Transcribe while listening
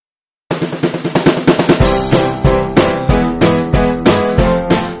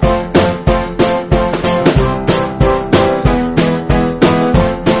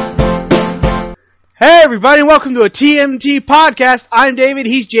everybody, welcome to a TMT podcast. I'm David,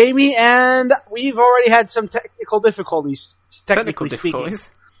 he's Jamie, and we've already had some technical difficulties. Technically speaking.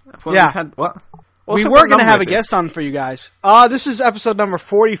 Well, yeah. We were going to have a guest on for you guys. This is episode number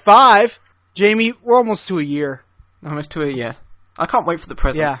 45. Jamie, we're almost to a year. Almost to a year. I can't wait for the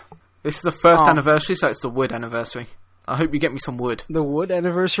present. Yeah. This is the first anniversary, so it's the wood anniversary. I hope you get me some wood. The wood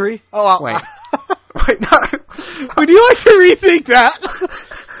anniversary? Oh, wait. Wait, no. Would you like to rethink that?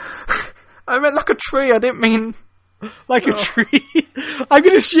 I meant like a tree, I didn't mean... Like a tree? I'm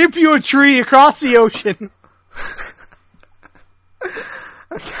going to ship you a tree across the ocean.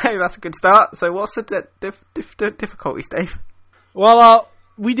 Okay, that's a good start. So what's the difficulties, Dave? Well,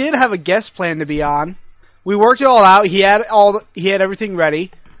 we did have a guest plan to be on. We worked it all out. He had everything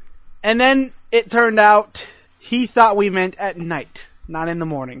ready. And then it turned out he thought we meant at night, not in the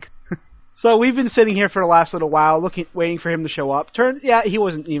morning. So we've been sitting here for the last little while, waiting for him to show up. He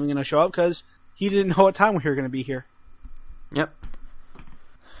wasn't even going to show up because he didn't know what time we were going to be here. Yep.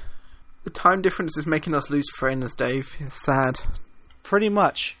 The time difference is making us lose friends, Dave. It's sad. Pretty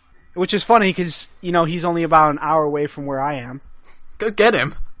much. Which is funny because, he's only about an hour away from where I am. Go get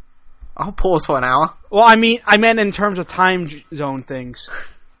him. I'll pause for an hour. Well, I meant in terms of time zone things.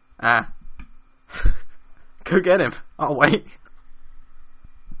 Go get him. I'll wait.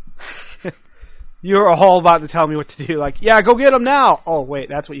 You're all about to tell me what to do. Like, yeah, go get him now. Oh, wait,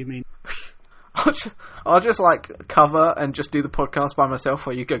 that's what you mean. I'll just cover and just do the podcast by myself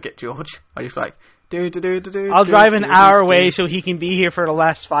while you go get George. I just I'll drive an hour away so he can be here for the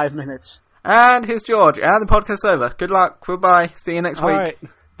last 5 minutes. And here's George. And the podcast's over. Good luck. Goodbye. See you next week. All right.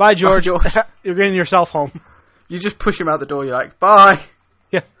 Bye, George. Bye, George. You're getting yourself home. You just push him out the door. You're like, bye.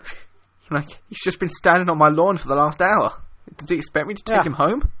 Yeah. He's just been standing on my lawn for the last hour. Does he expect me to take him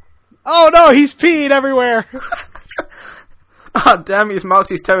home? Oh no, he's peeing everywhere. Damn, he's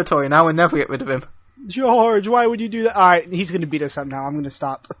marked his territory. Now we'll never get rid of him. George, why would you do that? Alright, he's going to beat us up now. I'm going to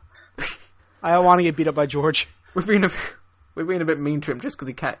stop. I don't want to get beat up by George. We've been a bit mean to him just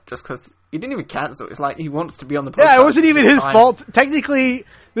because he didn't even cancel. It's like he wants to be on the podcast. Yeah, it wasn't even his fault. Technically,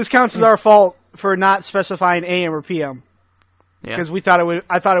 this counts as our fault for not specifying AM or PM. Yeah. Because I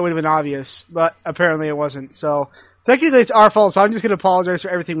thought it would have been obvious, but apparently it wasn't. So technically, it's our fault. So I'm just going to apologize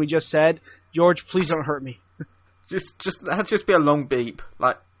for everything we just said. George, please don't hurt me. That'd just be a long beep,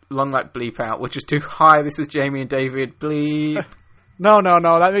 long bleep out. We'll just do, hi, this is Jamie and David, bleep. No,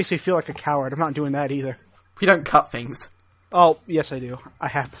 that makes me feel like a coward. I'm not doing that either. We don't cut things. Oh, yes I do. I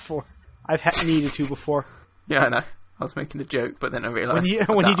have before. I've needed to before. Yeah, I know. I was making a joke, but then I realised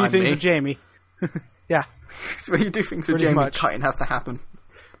when you do things with Jamie. Yeah. When you do things with Jamie, cutting has to happen.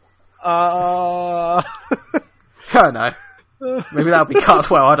 I don't know. Maybe that'll be cut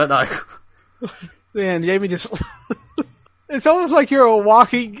well, I don't know. Man, Jamie just... It's almost like you're a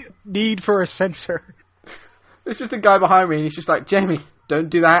walking need for a censor. There's just a guy behind me and he's just like, Jamie, don't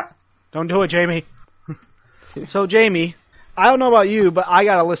do that. Don't do it, Jamie. So, Jamie, I don't know about you, but I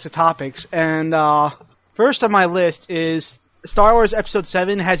got a list of topics. And first on my list is Star Wars Episode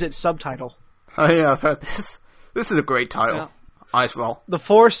 7 has its subtitle. Oh yeah, I've heard this. This is a great title. Yeah. Ice Roll. The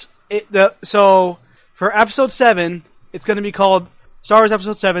Force... So, for Episode 7, it's going to be called Star Wars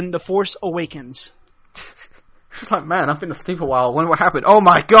Episode 7, The Force Awakens. She's like, man, I've been asleep a while. I wonder what happened. Oh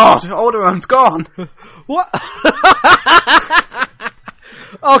my god, Alderaan's gone. What?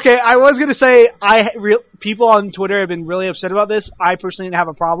 Okay, I was going to say, people on Twitter have been really upset about this. I personally didn't have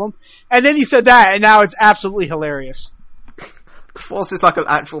a problem. And then you said that, and now it's absolutely hilarious. The Force is like an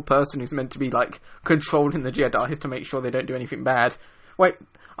actual person who's meant to be, controlling the Jedi to make sure they don't do anything bad. Wait,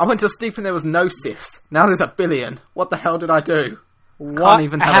 I went to sleep and there was no Siths. Now there's 1 billion. What the hell did I do? What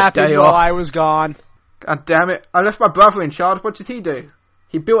even have happened a day while off. I was gone? God damn it. I left my brother in charge. What did he do?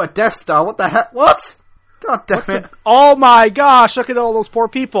 He built a Death Star. What the heck? What? God damn it. Oh my gosh, look at all those poor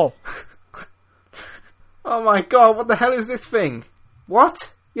people. Oh my god, what the hell is this thing?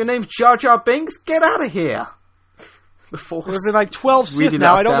 What? Your name's Jar Jar Binks? Get out of here. The Force. There's been 12 Sith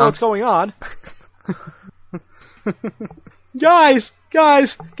now. I don't know what's going on. Guys,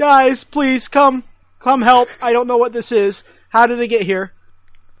 please come help. I don't know what this is. How did it get here?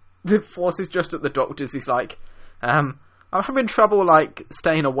 The Force is just at the doctor's. He's like, I'm having trouble,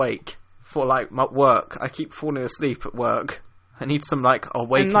 staying awake for, my work. I keep falling asleep at work. I need some,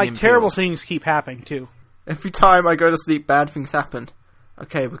 awakening And, terrible things keep happening, too. Every time I go to sleep, bad things happen.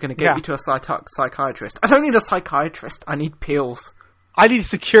 Okay, we're going to get you to a psychiatrist. I don't need a psychiatrist. I need pills. I need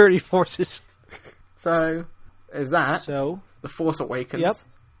security forces. So, is that The Force Awakens? Yep.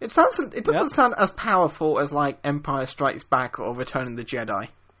 It doesn't sound as powerful as, Empire Strikes Back or Return of the Jedi.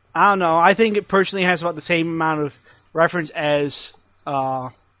 I don't know. I think it personally has about the same amount of reference as, A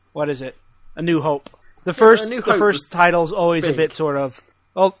New Hope. The first, A New the Hope first was title's always big. a bit sort of.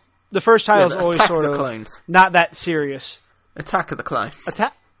 Well, the first title's always Attack sort of the of Clones. not that serious. Attack of the Clones.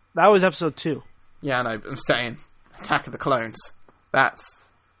 That was episode 2. Yeah, I know, but I'm saying Attack of the Clones. That's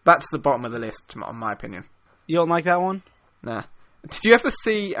the bottom of the list, in my opinion. You don't like that one? Nah. Did you ever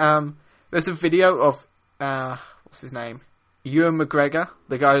see, there's a video of, what's his name? Ewan McGregor,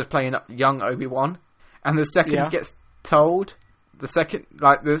 the guy who's playing young Obi-Wan, and the second he gets told,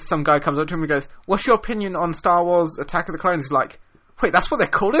 there's some guy comes up to him and goes, "What's your opinion on Star Wars Attack of the Clones?" He's like, "Wait, that's what they're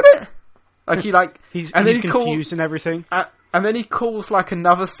calling it?" He's then he confused and everything. And then he calls like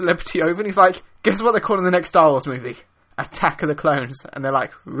another celebrity over and he's like, "Guess what they're calling the next Star Wars movie? Attack of the Clones." And they're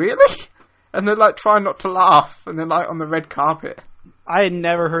like, "Really?" And they're like trying not to laugh, and they're like on the red carpet. I had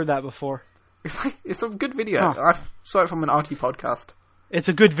never heard that before. It's a good video. Huh. I saw it from an RT podcast. It's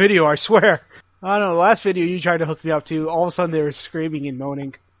a good video, I swear. I don't know, the last video you tried to hook me up to, all of a sudden they were screaming and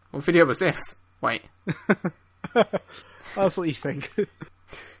moaning. What video was this? Wait. That's what you think.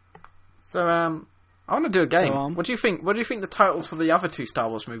 So, I want to do a game. So, what do you think? What do you think the titles for the other 2 Star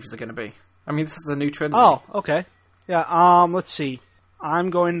Wars movies are going to be? I mean, this is a new trilogy. Oh, okay. Yeah, let's see. I'm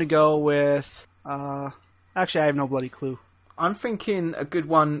going to go with, actually I have no bloody clue. I'm thinking a good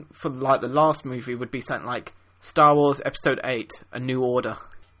one for like the last movie would be something like Star Wars Episode 8, A New Order.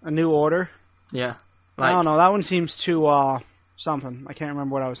 A New Order? Yeah. I don't know, that one seems too, something. I can't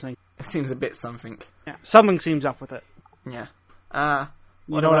remember what I was thinking. It seems a bit something. Yeah, something seems up with it. Yeah.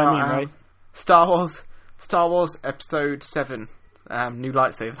 You know what I mean, right? Star Wars Episode 7, New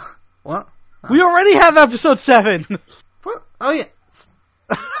Lightsaber. What? We already have episode 7! What? Oh yeah.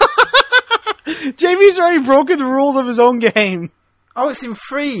 Jamie's already broken the rules of his own game. Oh, it's in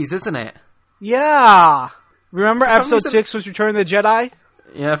Freeze, isn't it? Yeah. Remember For some episode reason- 6 was Return of the Jedi?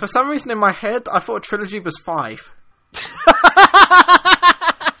 Yeah, for some reason in my head, I thought a trilogy was 5.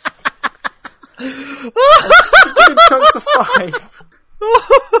 Good chunks of 5.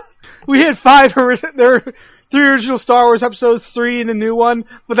 We had 5. There were 3 original Star Wars episodes, 3 in the new one,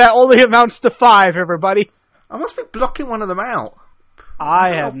 but that only amounts to 5, everybody. I must be blocking one of them out.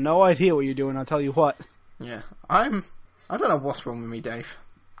 I have no idea what you're doing, I'll tell you what. Yeah, I don't know what's wrong with me, Dave.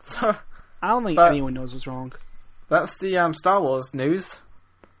 So, I don't think But- anyone knows what's wrong. that's the Star Wars news.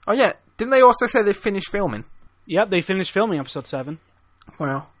 Oh yeah, didn't they also say they finished filming? Yep, they finished filming episode 7.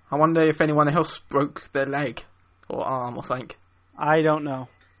 Well, I wonder if anyone else broke their leg or arm or something. I don't know.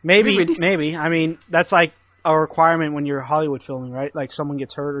 Maybe, really- maybe. I mean, that's like a requirement when you're Hollywood filming, right? Like someone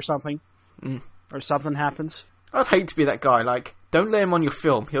gets hurt or something. Or something happens. I'd hate to be that guy, like, don't lay him on your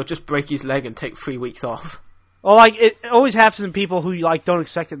film, he'll just break his leg and take 3 weeks off. Well, like, it always happens to people who, like, don't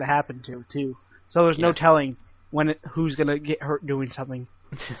expect it to happen to, too. So there's no telling who's gonna get hurt doing something.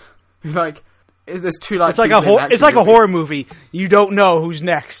 Like, there's 2, like, It's like people in an it's action like a movie. horror movie. You don't know who's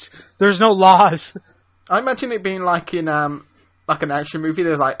next. There's no laws. I imagine it being like in, like an action movie,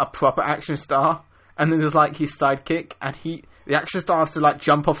 there's, like, a proper action star, and then there's, like, his sidekick, and the action star has to, like,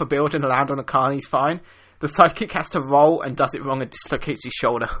 jump off a building and land on a car and he's fine. The sidekick has to roll and does it wrong and dislocates his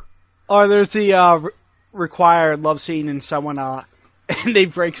shoulder. Or there's the required love scene and someone and they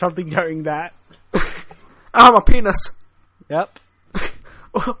break something during that. Ah, my penis! Yep.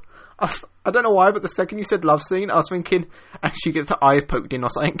 I don't know why, but the second you said love scene, I was thinking, and she gets her eye poked in or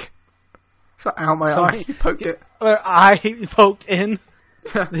something. She's like, ow, my eye, you poked it. Their eye poked in.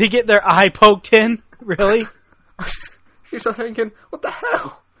 Yeah. They get their eye poked in? Really? She's just thinking, what the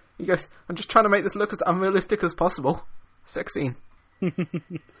hell? He goes, I'm just trying to make this look as unrealistic as possible. Sex scene.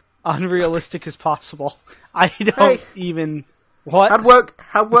 Unrealistic as possible. I don't even... What?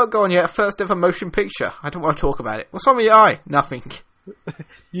 How'd work go on your first ever motion picture? I don't want to talk about it. What's wrong with your eye? Nothing.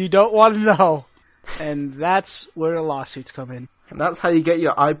 You don't want to know. And that's where the lawsuits come in. And that's how you get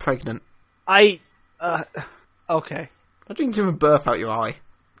your eye pregnant. Okay. Imagine giving birth out your eye.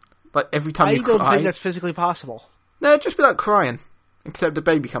 Like every time I you don't cry. think that's physically possible. No, it'd just be like crying. Except the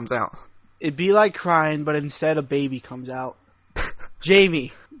baby comes out. It'd be like crying, but instead a baby comes out.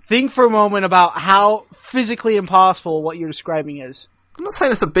 Jamie, think for a moment about how physically impossible what you're describing is. I'm not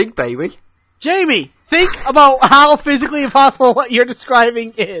saying it's a big baby. Jamie, think about how physically impossible what you're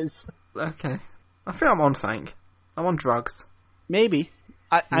describing is. Okay. I think I'm on something. I'm on drugs. Maybe.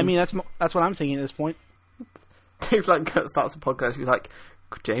 I mean, that's what I'm thinking at this point. Dave starts a podcast. He's like,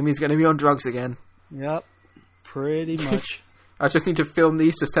 Jamie's going to be on drugs again. Yep. Pretty much. I just need to film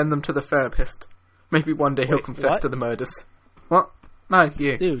these to send them to the therapist. Maybe one day he'll Wait, confess what? to the murders. What? No,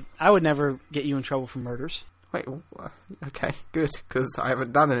 you. Dude, I would never get you in trouble for murders. Wait, okay, good, because I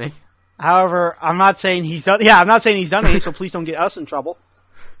haven't done any. However, I'm not saying he's done... Yeah, I'm not saying he's done any, so please don't get us in trouble.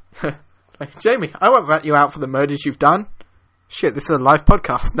 Like, Jamie, I won't rat you out for the murders you've done. Shit, this is a live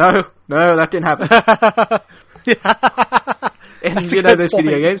podcast. No, that didn't happen. And those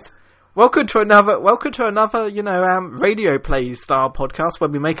video games. Welcome to another, radio play style podcast where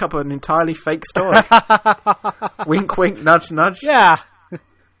we make up an entirely fake story. Wink, wink, nudge, nudge. Yeah.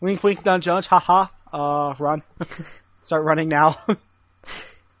 Wink, wink, nudge, nudge. Haha. Run. Start running now.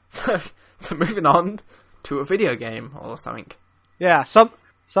 So moving on to a video game or something. Yeah,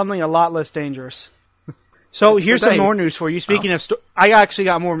 something a lot less dangerous. So here's some more news for you. Speaking of, I actually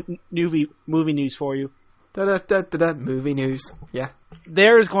got more movie news for you. Movie news. Yeah.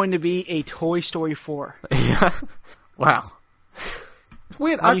 There is going to be a Toy Story 4. Yeah. Wow. It's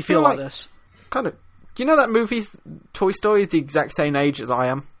weird. How do you feel about this? Kind of. Do you know that movie's Toy Story is the exact same age as I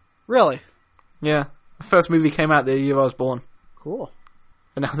am? Really? Yeah. The first movie came out the year I was born. Cool.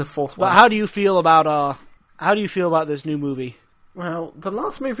 And now the fourth one. But how do you feel about this new movie? Well, the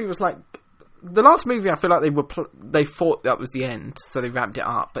last movie I feel like they thought that was the end, so they wrapped it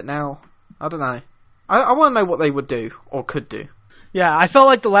up. But now, I don't know. I want to know what they would do or could do. Yeah, I felt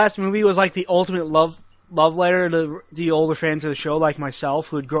like the last movie was like the ultimate love letter to the older fans of the show, like myself,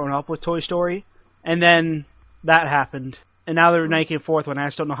 who had grown up with Toy Story. And then that happened, and now they're making a fourth one. I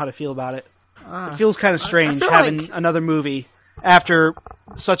just don't know how to feel about it. It feels kind of strange having another movie after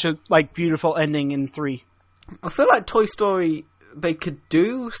such a beautiful ending in 3. I feel like Toy Story they could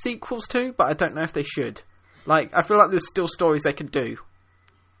do sequels to, but I don't know if they should. I feel like there's still stories they could do.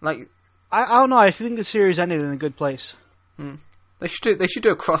 I don't know. I think the series ended in a good place. They should do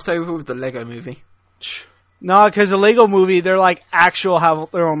a crossover with the Lego movie. No, because the Lego movie, they're actual have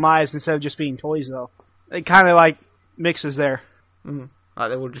their own lives instead of just being toys, though. It kind of mixes there.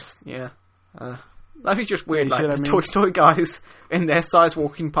 They will just that'd be just weird. The Toy Story guys in their size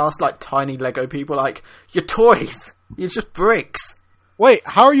walking past tiny Lego people, you're toys. You're just bricks. Wait,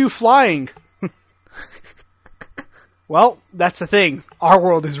 how are you flying? Well, that's the thing. Our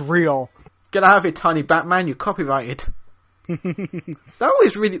world is real. Get out of here, tiny Batman. You're copyrighted. That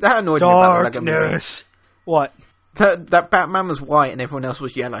annoyed me about the Lego movie. What? That Batman was white and everyone else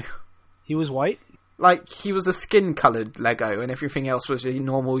was yellow. He was white? He was a skin-coloured Lego and everything else was a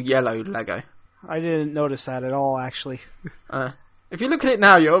normal yellow Lego. I didn't notice that at all, actually. If you look at it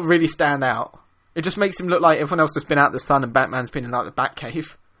now, you'll really stand out. It just makes him look like everyone else has been out in the sun and Batman's been in the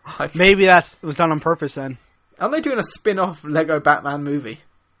Batcave. Maybe that was done on purpose then. Aren't they doing a spin-off Lego Batman movie?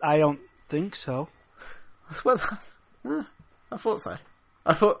 I don't think so. I thought so.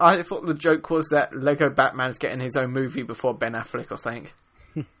 I thought the joke was that Lego Batman's getting his own movie before Ben Affleck or something.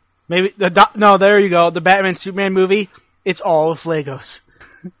 Maybe no. There you go. The Batman Superman movie. It's all of Legos.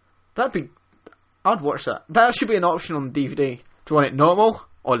 I'd watch that. That should be an option on DVD. Do you want it normal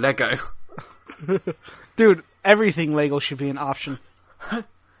or Lego? Dude, everything Lego should be an option.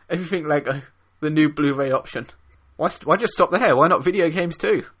 Everything Lego. The new Blu-ray option. Why just stop there? Why not video games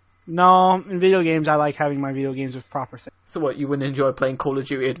too? No, in video games I like having my video games with proper things. So what, you wouldn't enjoy playing Call of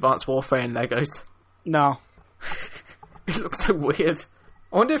Duty Advanced Warfare in Legos? No. It looks so weird.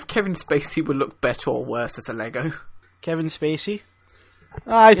 I wonder if Kevin Spacey would look better or worse as a Lego. Kevin Spacey?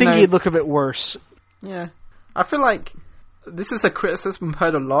 I think he'd look a bit worse. Yeah. I feel like this is a criticism I've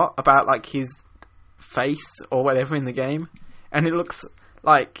heard a lot about his face or whatever in the game. And it looks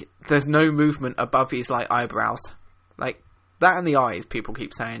like there's no movement above his eyebrows. That and the eyes, people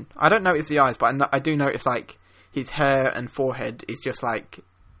keep saying. I don't notice the eyes, but I do notice his hair and forehead is just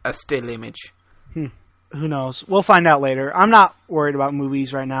a still image. Who knows? We'll find out later. I'm not worried about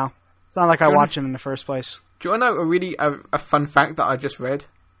movies right now. It's not like I watch them in the first place. Do you want to know a really a fun fact that I just read?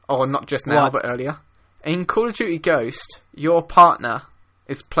 Or not just now, but earlier. In Call of Duty Ghost, your partner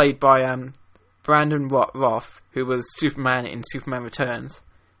is played by Brandon Roth, who was Superman in Superman Returns,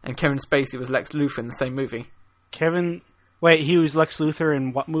 and Kevin Spacey was Lex Luthor in the same movie. Wait, he was Lex Luthor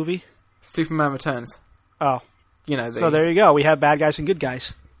in what movie? Superman Returns. Oh. So there you go. We have bad guys and good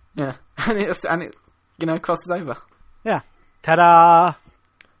guys. Yeah. And it crosses over. Yeah. Ta-da!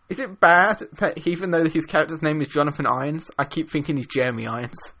 Is it bad that even though his character's name is Jonathan Irons, I keep thinking he's Jeremy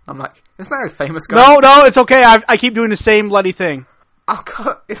Irons? I'm like, isn't that a famous guy? No, it's okay. I keep doing the same bloody thing. Oh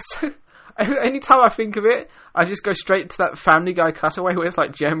god, it's so... Anytime I think of it, I just go straight to that Family Guy cutaway where it's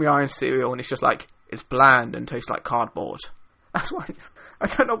Jeremy Irons cereal and it's just it's bland and tastes like cardboard. That's why I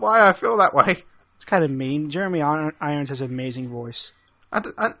don't know why I feel that way. It's kind of mean. Jeremy Irons has an amazing voice. I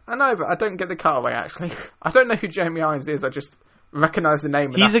know, but I don't get the cutaway, actually. I don't know who Jeremy Irons is, I just recognise the name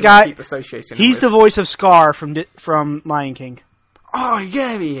and he's that's the guy, I keep associating he's with. the voice of Scar from Lion King. Oh,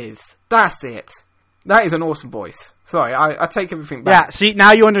 yeah, he is. That's it. That is an awesome voice. Sorry, I take everything back. Yeah, see,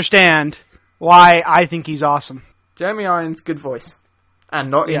 now you understand why I think he's awesome. Jeremy Irons, good voice. And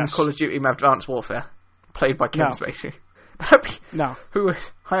not in Call of Duty Advanced Warfare, played by Kevin Spacey. No.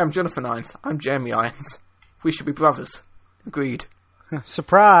 Hi, I'm Jonathan Irons. I'm Jeremy Irons. We should be brothers. Agreed.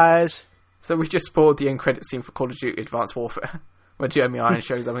 Surprise. So we just spoiled the end credit scene for Call of Duty Advanced Warfare, where Jeremy Irons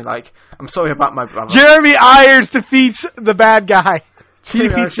shows up and like, I'm sorry about my brother. Jeremy Irons defeats the bad guy. He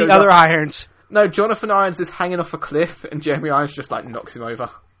defeats the other Irons. No, Jonathan Irons is hanging off a cliff, and Jeremy Irons just like knocks him over.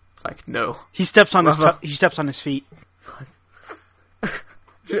 It's like, no. He steps on his feet.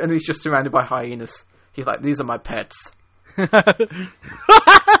 And he's just surrounded by hyenas. He's like, these are my pets.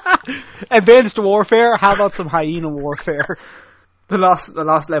 Advanced Warfare? How about some hyena warfare? The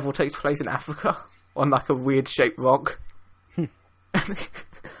last level takes place in Africa on like a weird shaped rock. I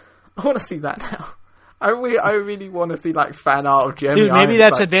want to see that now. I really want to see like fan art of Jeremy Dude, maybe Irons,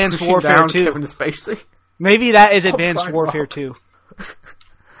 that's like, Advanced Warfare 2. Kevin Spacey. Maybe that is Advanced Warfare 2.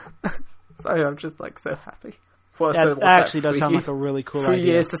 Sorry, I'm just like so happy. That actually does sound like a really cool idea.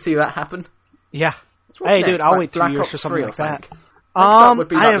 3 years to see that happen. Yeah. What's hey, next? dude, I'll like wait 2 Black years Ops for something like that. I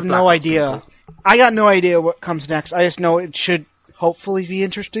have no idea. People. I got no idea what comes next. I just know it should hopefully be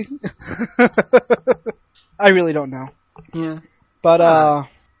interesting. I really don't know. Yeah. But,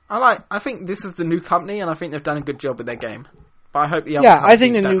 I think this is the new company, and I think they've done a good job with their game. But I hope the other I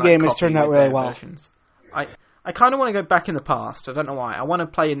think the new game has turned out really well. Versions. I kind of want to go back in the past. I don't know why. I want to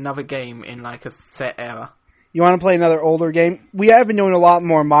play another game in like a set era. You want to play another older game? We have been doing a lot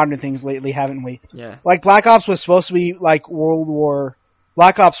more modern things lately, haven't we? Yeah. Like Black Ops was supposed to be like World War.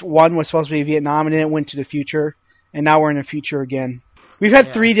 Black Ops 1 was supposed to be Vietnam, and then it went to the future, and now we're in the future again. We've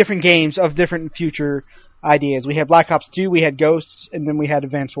had 3 different games of different future ideas. We had Black Ops 2, we had Ghosts, and then we had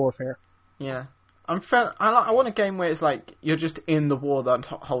Advanced Warfare. Yeah. I want a game where it's like you're just in the war the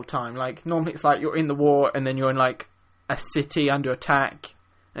whole time. Like normally it's like you're in the war and then you're in like a city under attack,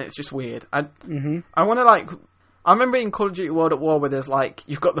 and it's just weird. I want to like. I remember in Call of Duty World at War where there's like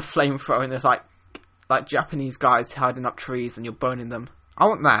you've got the flamethrower and there's like Japanese guys hiding up trees and you're burning them. I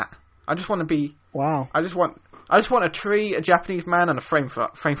want that. I just want to be. Wow. I just want a tree, a Japanese man, and a flamethrower.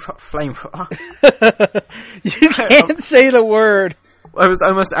 You can't say the word. I was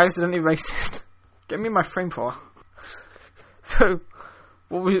almost accidentally racist. Get me my flamethrower. So,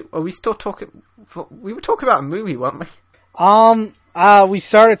 are we still talking? We were talking about a movie, weren't we? We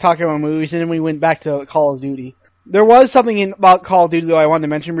started talking about movies, and then we went back to Call of Duty. There was something about Call of Duty, though, I wanted to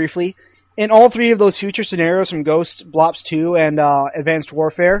mention briefly. In all 3 of those future scenarios from Ghosts, Blops 2, and Advanced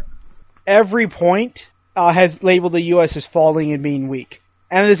Warfare, every point has labeled the U.S. as falling and being weak.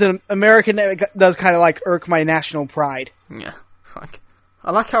 And as an American, that does kind of like irk my national pride. Yeah, it's like... I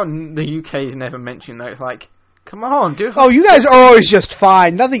like how the UK is never mentioned, though. It's like, come on, dude. Oh, you guys are always just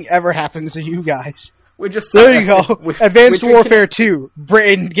fine. Nothing ever happens to you guys. We're just there. You go. Advanced Warfare 2.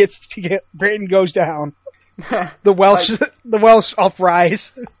 Britain goes down. The Welsh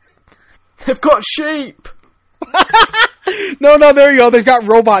uprise. They've got sheep. No, there you go. They've got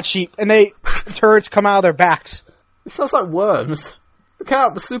robot sheep, and turrets come out of their backs. It sounds like worms. Look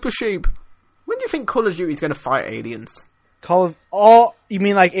out, the super sheep. When do you think Call of Duty is going to fight aliens? You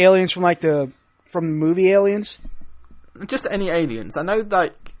mean like aliens from the movie Aliens? Just any aliens. I know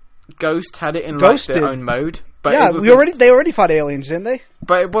like Ghost had it in their own mode, but yeah, they already fought aliens, didn't they?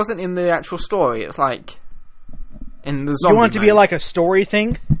 But it wasn't in the actual story. It's like in the zombie. You want it to be like a story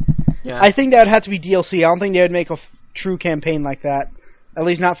thing? Yeah. I think that would have to be DLC. I don't think they would make a true campaign like that. At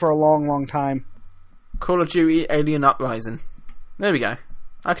least not for a long, long time. Call of Duty Alien Uprising. There we go.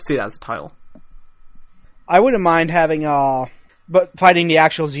 I could see that as a title. I wouldn't mind having, but fighting the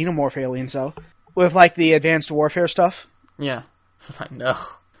actual xenomorph aliens, though. With, like, the Advanced Warfare stuff. Yeah. Like, no.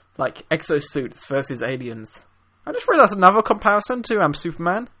 Like, exosuits versus aliens. I just realized another comparison to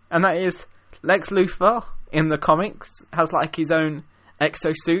Superman, and that is Lex Luthor in the comics has, like, his own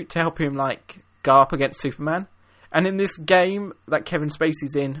exosuit to help him, like, go up against Superman. And in this game that Kevin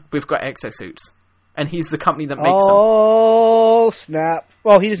Spacey's in, we've got exosuits. And he's the company that makes them. Oh, snap.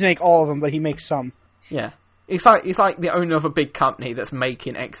 Well, he doesn't make all of them, but he makes some. Yeah. He's like the owner of a big company that's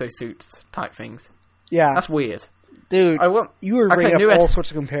making exosuits type things. Yeah. That's weird. Dude, you were bringing up all sorts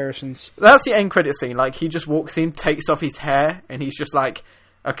of comparisons. That's the end credit scene. Like, he just walks in, takes off his hair, and he's just like,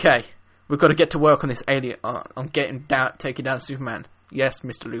 okay, we've got to get to work on this alien, on taking down Superman. Yes,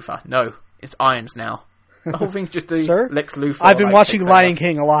 Mr. Luthor. No, it's Irons now. The whole thing's just a Lex Luthor. I've been watching Lion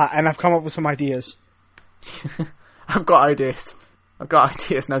King a lot, and I've come up with some ideas. I've got ideas.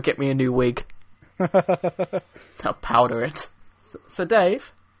 Now get me a new wig. I'll powder it. So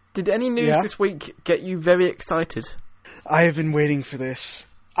Dave, did any news this week get you very excited? I have been waiting for this.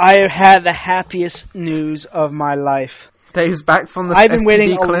 I have had the happiest news of my life. Dave's back from the I've been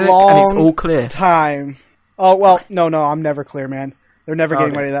waiting STD clinic, a long and it's all clear. time. Oh, well, no, I'm never clear, man. They're never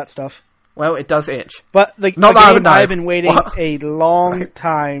getting rid of that stuff. Well, it does itch. But the Not that game I've been waiting a long Sorry.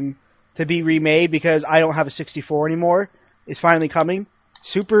 time to be remade because I don't have a 64 anymore. Is finally coming.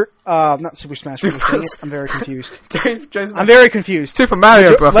 Not Super Smash Bros. Dang it, I'm very confused. I'm very confused. Super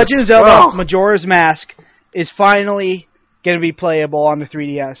Mario Bros. Legend of Zelda Majora's Mask is finally going to be playable on the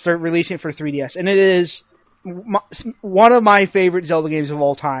 3DS. They're releasing it for 3DS, and it is one of my favorite Zelda games of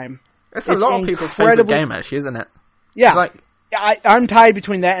all time. It's a lot of people's favorite game, actually, isn't it? Yeah. I'm tied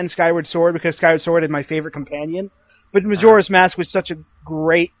between that and Skyward Sword because Skyward Sword is my favorite companion. But Majora's Mask was such a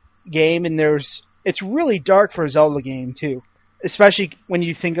great game, and it's really dark for a Zelda game, too. Especially when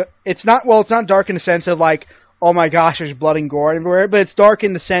you think... It's not dark in the sense of, like, oh my gosh, there's blood and gore everywhere, but it's dark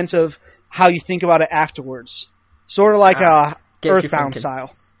in the sense of how you think about it afterwards. Sort of like Earthbound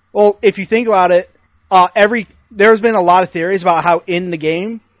style. Well, if you think about it, there's been a lot of theories about how in the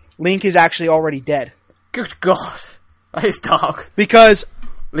game, Link is actually already dead. Good God. That is dark. Because...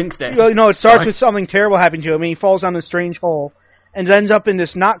 Link's dead. It starts with something terrible happening to him, and he falls down a strange hole, and ends up in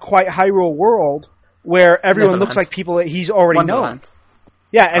this not quite Hyrule world, where everyone looks like people that he's already known.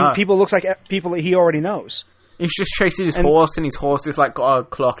 Yeah, and people looks like people that he already knows. He's just chasing his horse, and his horse is like got a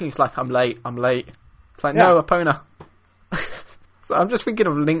clock, and he's like, I'm late. It's like, no, Epona. So I'm just thinking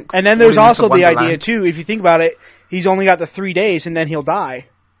of Link. And then there's also the idea, too, if you think about it, he's only got the 3 days, and then he'll die.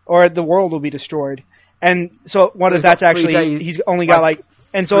 Or the world will be destroyed. And so what if that's actually... He's only got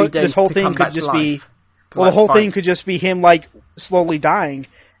and so this whole thing could just be... Well, the whole thing could just be him, slowly dying.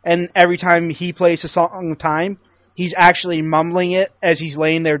 And every time he plays a song of time, he's actually mumbling it as he's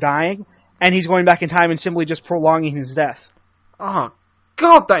laying there dying. And he's going back in time and simply just prolonging his death. Oh,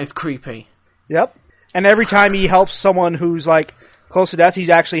 God, that is creepy. Yep. And every time he helps someone who's, close to death, he's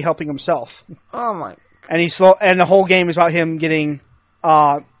actually helping himself. Oh, my... And and the whole game is about him getting...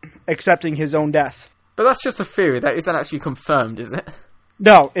 accepting his own death. But that's just a theory. That isn't actually confirmed, is it?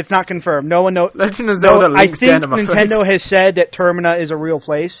 No, it's not confirmed. No one knows. Legend of Zelda Link's dead, I'm afraid. Nintendo has said that Termina is a real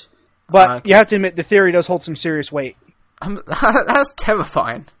place. But you have to admit, the theory does hold some serious weight. That's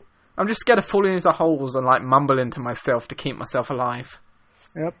terrifying. I'm just scared of falling into holes and, mumbling to myself to keep myself alive.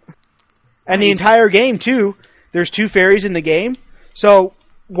 Yep. And the entire game, too, there's 2 fairies in the game. So,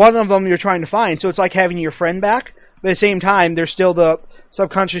 one of them you're trying to find. So it's like having your friend back. But at the same time, there's still the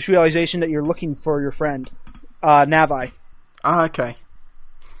subconscious realization that you're looking for your friend, Navi. Ah, okay.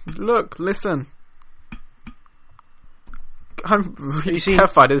 Look, listen. I'm really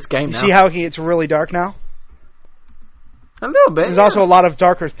terrified of this game now. You see how it's really dark now? A little bit. There's also a lot of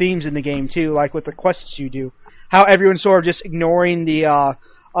darker themes in the game, too, like with the quests you do. How everyone's sort of just ignoring the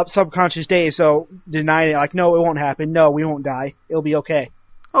subconscious days, so denying it, no, it won't happen. No, we won't die. It'll be okay.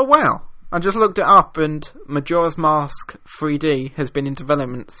 Oh, wow. I just looked it up, and Majora's Mask 3D has been in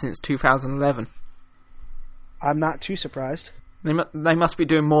development since 2011. I'm not too surprised. They must be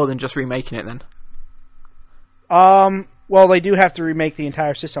doing more than just remaking it, then. Well, they do have to remake the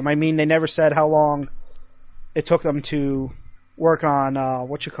entire system. I mean, they never said how long it took them to work on,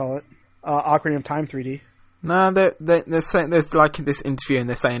 Ocarina of Time 3D. No, they're saying, there's this interview, and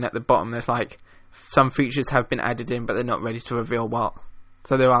they're saying at the bottom, there's some features have been added in, but they're not ready to reveal what.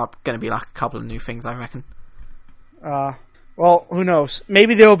 So there are going to be a couple of new things, I reckon. Well, who knows?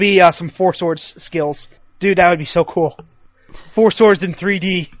 Maybe there'll be some 4 Swords skills. Dude, that would be so cool. 4 swords in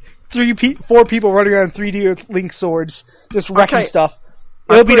 3D. 4 people running around 3D with Link swords, just wrecking stuff.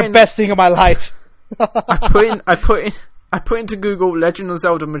 It'll be the best thing of my life. I put into Google Legend of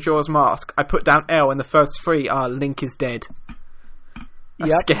Zelda Majora's Mask. I put down L, and the first 3 are Link is dead.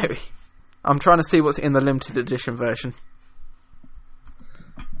 That's scary. I'm trying to see what's in the limited edition version.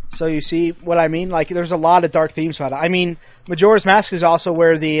 So you see what I mean? There's a lot of dark themes about it. I mean, Majora's Mask is also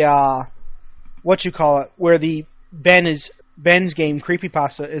where the, where the Ben's game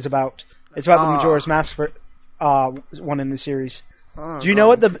Creepypasta is about. It's about the Majora's Mask one in the series. Do you know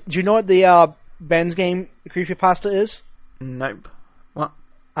what the Ben's game Creepypasta is? Nope. What?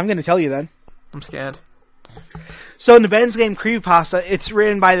 I'm going to tell you then. I'm scared. So in the Ben's game Creepypasta, it's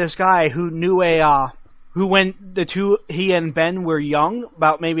written by this guy who knew who when he and Ben were young,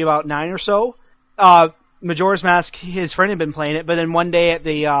 maybe about 9 or so, Majora's Mask, his friend had been playing it, but then one day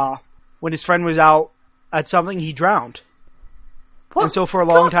when his friend was out at something, he drowned. What? And so for a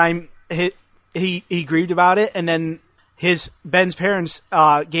long time, he grieved about it, and then Ben's parents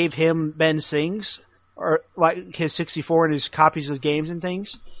gave him Ben's things, or his 64 and his copies of games and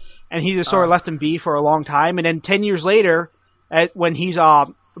things, and he just sort of left him be for a long time, and then 10 years later, when he's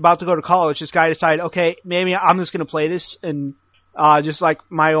about to go to college, this guy decided, okay, maybe I'm just going to play this and just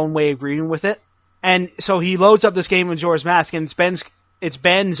my own way of grieving with it. And so he loads up this game of Majora's Mask, and it's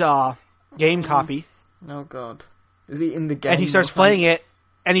Ben's game copy. Oh God, is he in the game? And he starts playing it,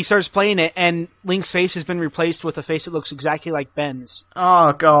 and he starts playing it, and Link's face has been replaced with a face that looks exactly like Ben's.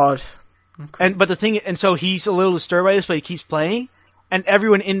 Oh God! So he's a little disturbed by this, but he keeps playing, and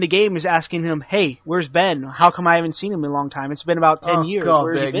everyone in the game is asking him, "Hey, where's Ben? How come I haven't seen him in a long time? It's been about 10 years. Oh God!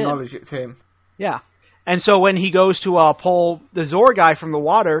 Where's They he been?" acknowledge it's him. Yeah, and so when he goes to pull the Zora guy from the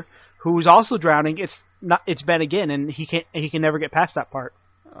water, who's also drowning, it's Ben again, and he can never get past that part.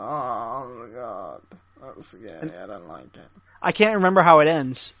 Oh my God! I don't like it. I can't remember how it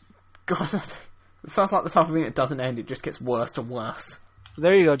ends. God, it sounds like the type of thing that doesn't end. It just gets worse and worse.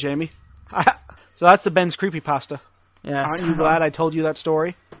 There you go, Jamie. So that's the Ben's creepypasta. Yeah. Aren't you glad I told you that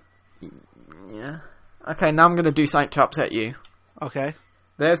story? Yeah. Okay, now I'm going to do something to upset you. Okay.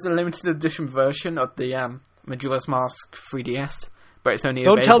 There's a limited edition version of the Majora's Mask 3DS, but it's only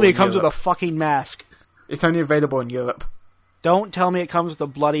Don't available tell me in it comes Europe. with a fucking mask. It's only available in Europe. Don't tell me it comes with a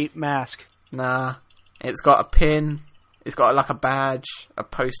bloody mask. Nah. It's got a pin, it's got like a badge, a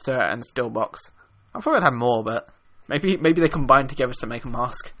poster, and a still box. I thought it'd have more, but maybe they combined together to make a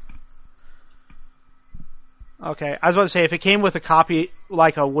mask. Okay, I was about to say, if it came with a copy,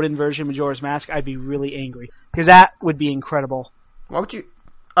 like a wooden version of Majora's Mask, I'd be really angry. Because that would be incredible. Why would you...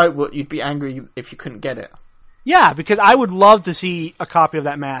 Oh, well, you'd be angry if you couldn't get it. Yeah, because I would love to see a copy of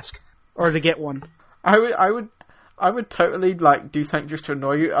that mask. Or to get one. I would totally, do something just to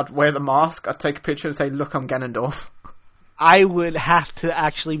annoy you. I'd wear the mask, I'd take a picture and say, look, I'm Ganondorf. I would have to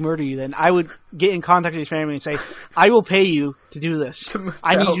actually murder you then. I would get in contact with your family and say, I will pay you to do this.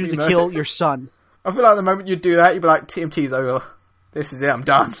 I need you to kill your son. I feel like the moment you do that, you'd be like, TMT's over. This is it, I'm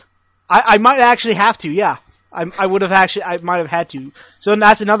done. I might actually have to, yeah. I might have had to. So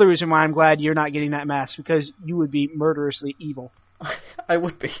that's another reason why I'm glad you're not getting that mask, because you would be murderously evil. I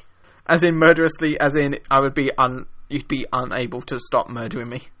would be. As in murderously, as in you'd be unable to stop murdering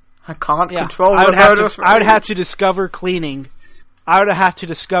me. I can't control the murderous rage. I would have to discover cleaning. I would have to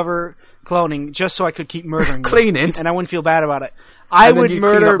discover cloning just so I could keep murdering Cleaning? You. And I wouldn't feel bad about it. I would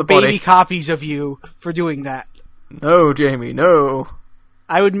murder baby copies of you for doing that. No, Jamie, no.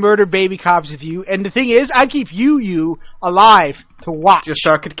 I would murder baby copies of you, and the thing is, I'd keep you alive to watch. Just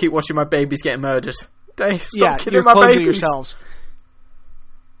so I could keep watching my babies get murdered. Dave, stop killing you're my close babies. To yourselves.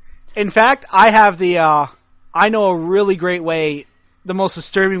 In fact, I have I know a really great way, the most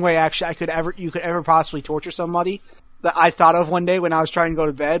disturbing way actually you could ever possibly torture somebody that I thought of one day when I was trying to go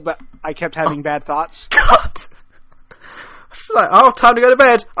to bed, but I kept having bad thoughts. God! She's like, oh, time to go to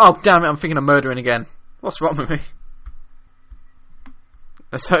bed. Oh, damn it, I'm thinking of murdering again. What's wrong with me?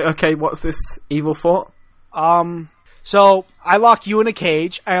 So, okay, what's this evil thought? So, I lock you in a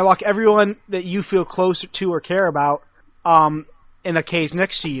cage, and I lock everyone that you feel closer to or care about, in a cage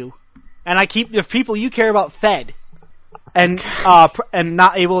next to you. And I keep the people you care about fed. And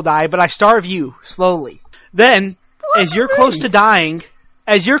not able to die, but I starve you, slowly. Then, as you're close to dying,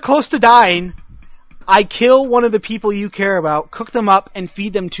 I kill one of the people you care about, cook them up, and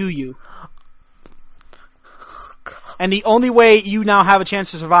feed them to you. And the only way you now have a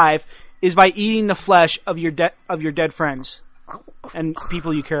chance to survive is by eating the flesh of your dead friends and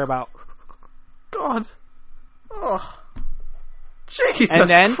people you care about. God. Oh. Jesus and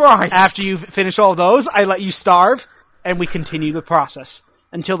then, Christ. After you finish all those, I let you starve, and we continue the process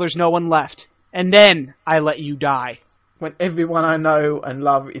until there's no one left. And then I let you die. When everyone I know and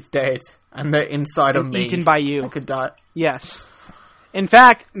love is dead, and they're inside of me, eaten by you. I could die. Yes. In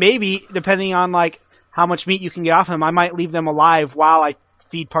fact, maybe, depending on how much meat you can get off them, I might leave them alive while I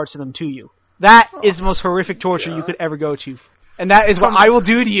feed parts of them to you. That is the most horrific torture you could ever go to. And that is what I will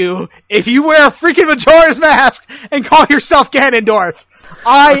do to you if you wear a freaking Majora's Mask and call yourself Ganondorf.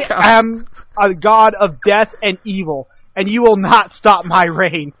 I am a god of death and evil, and you will not stop my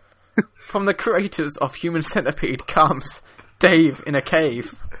reign. From the creators of Human Centipede comes Dave in a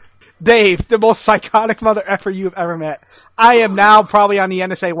cave. Dave, the most psychotic mother effer you've ever met. I am now probably on the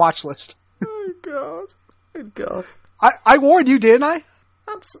NSA watch list. Oh, God. Good God. I warned you, didn't I?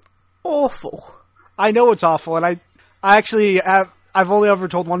 That's awful. I know it's awful, and I actually I've only ever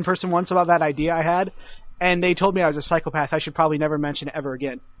told one person once about that idea I had, and they told me I was a psychopath. I should probably never mention it ever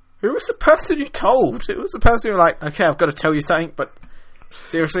again. Who was the person you told? It was the person who was like, okay, I've got to tell you something, but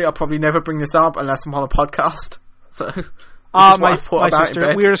seriously, I'll probably never bring this up unless I'm on a podcast. So, my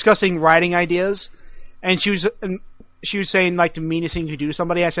sister, we were discussing writing ideas, and she was saying the meanest thing to do to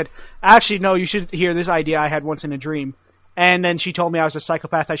somebody. I said, actually, no, you should hear this idea I had once in a dream. And then she told me I was a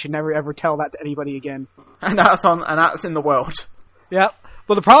psychopath. I should never ever tell that to anybody again. And that's in the world. Yep.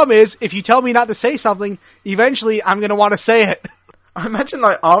 But the problem is, if you tell me not to say something, eventually I'm going to want to say it. I imagine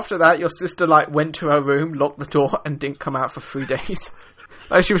after that, your sister went to her room, locked the door, and didn't come out for 3 days.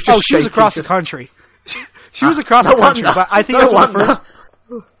 She was just she was across the country. She was across the country, but I think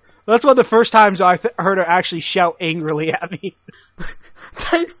That's one of the first times I heard her actually shout angrily at me.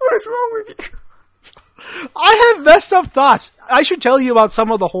 Dave, what is wrong with you? I have messed up thoughts. I should tell you about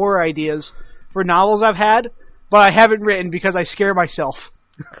some of the horror ideas for novels I've had, but I haven't written because I scare myself.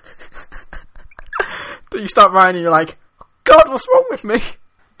 You start writing and you're like, God, what's wrong with me?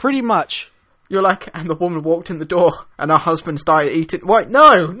 Pretty much. You're like, and the woman walked in the door and her husband started eating. Wait,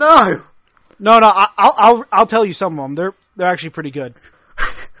 no. No, I'll tell you some of them. They're actually pretty good.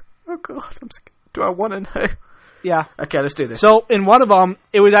 Oh God, I'm scared. Do I want to know? Yeah. Okay, let's do this. So in one of them,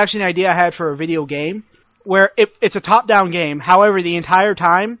 it was actually an idea I had for a video game where it's a top-down game. However, the entire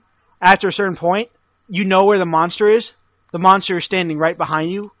time, after a certain point, you know where the monster is. The monster is standing right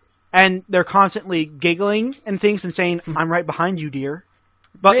behind you, and they're constantly giggling and things and saying, "I'm right behind you, dear."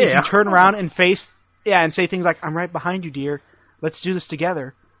 But if you turn around and and say things like, "I'm right behind you, dear. Let's do this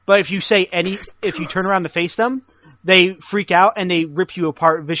together." But if you turn around to face them, they freak out and they rip you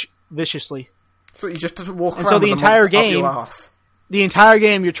apart viciously. So you just have to walk around. So the entire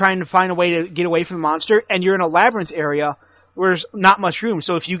game, you're trying to find a way to get away from the monster, and you're in a labyrinth area where there's not much room.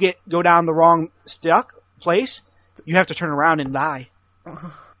 So if you go down the wrong place, you have to turn around and die.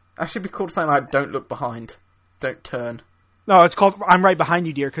 That should be called something like "Don't look behind, don't turn." No, it's called "I'm right behind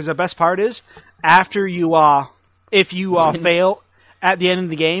you, dear." Because the best part is, after you, if you fail at the end of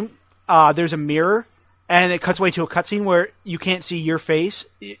the game, there's a mirror. And it cuts away to a cutscene where you can't see your face.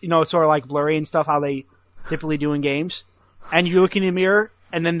 You know, it's sort of like blurry and stuff, how they typically do in games. And you look in the mirror,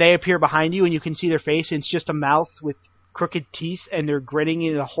 and then they appear behind you, and you can see their face, and it's just a mouth with crooked teeth, and they're grinning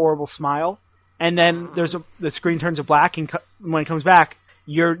in a horrible smile. And then the screen turns to black, and when it comes back,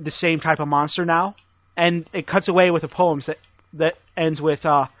 you're the same type of monster now. And it cuts away with a poem that ends with,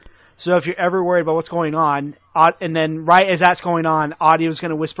 so if you're ever worried about what's going on, and then right as that's going on, audio is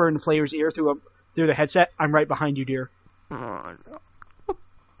going to whisper in the player's ear through the headset, "I'm right behind you, dear." No,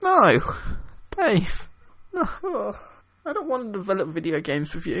 Dave. No, I don't want to develop video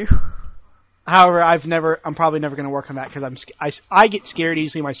games with you. However, I'm probably never going to work on that because I get scared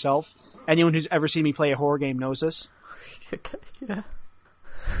easily myself. Anyone who's ever seen me play a horror game knows this. Okay, yeah.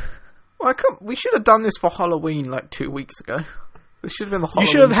 Well, we should have done this for Halloween like 2 weeks ago. This should have been the Halloween.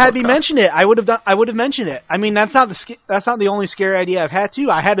 You should have had me mention it. I would have mentioned it. I mean, that's not the only scary idea I've had too.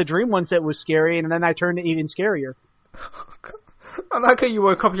 I had a dream once that was scary, and then I turned it even scarier. I like how you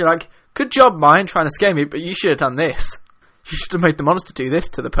woke up and you're like, "Good job, mine, trying to scare me, but you should have done this. You should have made the monster do this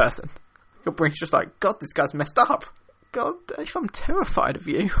to the person." Your brain's just like, "God, this guy's messed up. God, Dave, I'm terrified of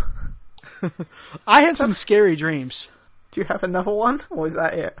you." I had some scary dreams. Do you have another one, or is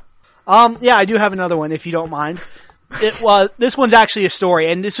that it? Yeah, I do have another one, if you don't mind. This one's actually a story,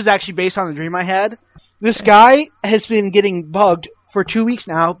 and this was actually based on a dream I had. This guy has been getting bugged for 2 weeks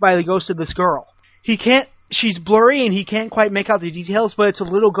now by the ghost of this girl. She's blurry and he can't quite make out the details, but it's a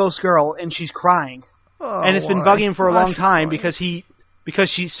little ghost girl and she's crying. Oh, and it's been bugging him for a long time because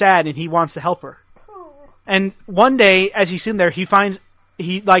she's sad and he wants to help her. And one day, as he's sitting there, he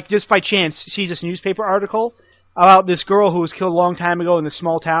just by chance sees this newspaper article about this girl who was killed a long time ago in this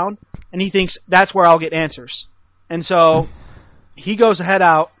small town, and he thinks that's where I'll get answers. And so he goes ahead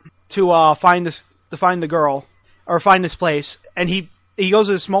out to find the girl, or find this place, and he goes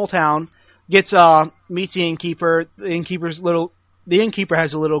to a small town, meets the innkeeper. The innkeeper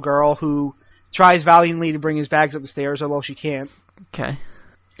has a little girl who tries valiantly to bring his bags up the stairs, although she can't. Okay.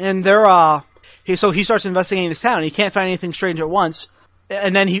 And so he starts investigating this town. He can't find anything strange at once,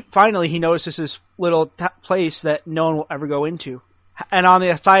 and then he notices this little place that no one will ever go into. And on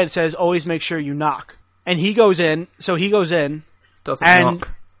the side it says, "Always make sure you knock." And he goes in. Doesn't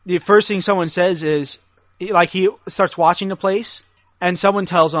knock. The first thing someone says is, he starts watching the place, and someone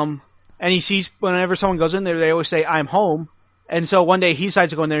tells him, and he sees whenever someone goes in there, they always say, "I'm home." And so one day he decides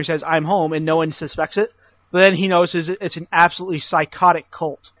to go in there and says, "I'm home," and no one suspects it. But then he notices it's an absolutely psychotic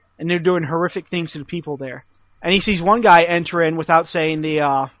cult, and they're doing horrific things to the people there. And he sees one guy enter in without saying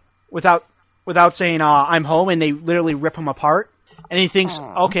 "I'm home," and they literally rip him apart. And he thinks,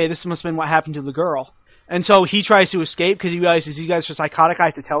 okay, this must have been what happened to the girl. And so he tries to escape because he realizes these guys are psychotic. I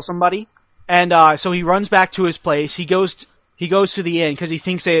have to tell somebody. And so he runs back to his place. He goes to the inn because he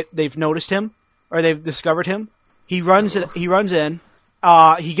thinks they've noticed him or they've discovered him. He runs in. He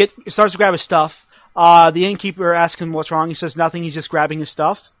starts to grab his stuff. The innkeeper asks him what's wrong. He says nothing. He's just grabbing his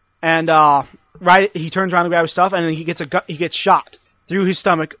stuff. And he turns around to grab his stuff, and then he gets shot through his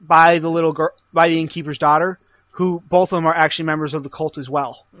stomach by the little girl, by the innkeeper's daughter, who both of them are actually members of the cult as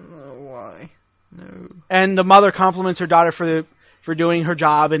well. Why? No. And the mother compliments her daughter for doing her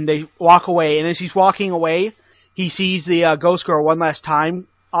job, and they walk away. And as he's walking away, he sees the ghost girl one last time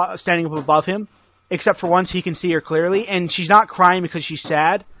standing up above him. Except for once, he can see her clearly, and she's not crying because she's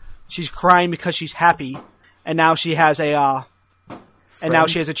sad. she's crying because she's happy, and now she has a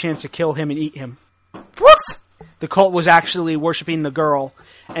chance to kill him and eat him. What? The cult was actually worshipping the girl,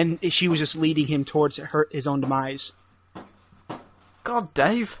 and she was just leading him towards his own demise. God,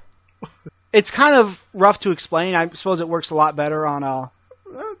 Dave. It's kind of rough to explain. I suppose it works a lot better on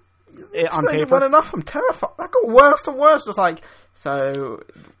paper. Well enough. I'm terrified. That got worse and worse. It's like, so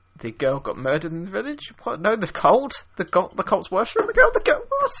the girl got murdered in the village. What? No, the cult. The cult's worshipping the girl.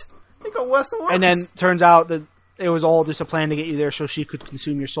 What? It got worse and worse. And then turns out that it was all just a plan to get you there, so she could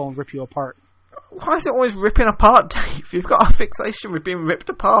consume your soul and rip you apart. Why is it always ripping apart, Dave? You've got a fixation with being ripped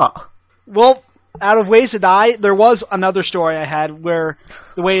apart. Well, out of Ways to Die, there was another story I had where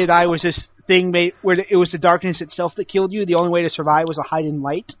the way to die was this thing where it was the darkness itself that killed you. The only way to survive was to hide in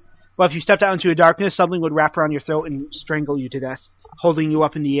light. But if you stepped out into the darkness, something would wrap around your throat and strangle you to death, holding you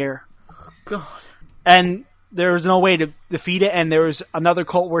up in the air. God. And there was no way to defeat it, and there was another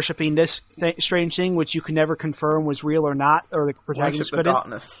cult worshipping this strange thing, which you could never confirm was real or not, or the protagonist couldn't.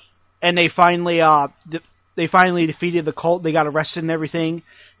 Darkness. And they finally defeated the cult. They got arrested and everything.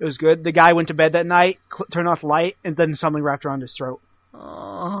 It was good. The guy went to bed that night, turned off the light, and then something wrapped around his throat.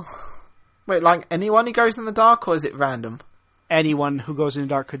 Oh. Wait, like anyone who goes in the dark, or is it random? Anyone who goes in the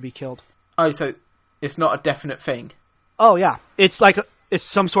dark could be killed. Oh, so it's not a definite thing? Oh, yeah. It's like it's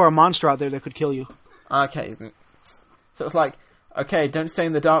some sort of monster out there that could kill you. Okay. So it's like, okay, don't stay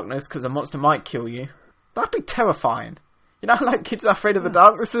in the darkness because a monster might kill you. That'd be terrifying. You know, like kids are afraid of the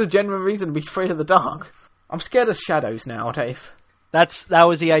dark? This is a genuine reason to be afraid of the dark. I'm scared of shadows now, Dave. That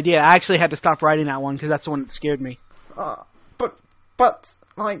was the idea. I actually had to stop writing that one because that's the one that scared me. But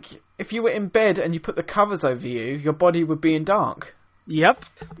like, if you were in bed and you put the covers over you, your body would be in dark. Yep.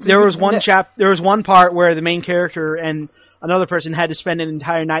 There was one part where the main character and another person had to spend an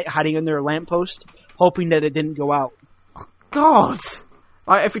entire night hiding under a lamppost, hoping that it didn't go out. God!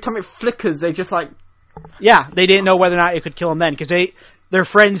 Like, every time it flickers, they just like... Yeah, they didn't know whether or not it could kill them then, because their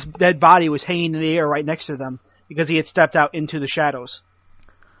friend's dead body was hanging in the air right next to them, because he had stepped out into the shadows.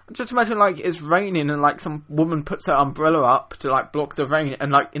 Just imagine, like, it's raining and, like, some woman puts her umbrella up to, like, block the rain and,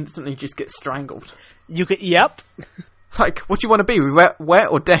 like, instantly just gets strangled. Yep. It's like, what do you want to be,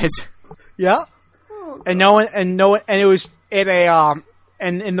 wet or dead? Yeah. And it was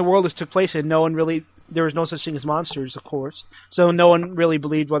in the world this took place in, there was no such thing as monsters, of course, so no one really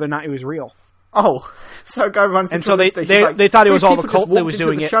believed whether or not it was real. Oh, so a guy runs into the station, they thought it was all the cult that was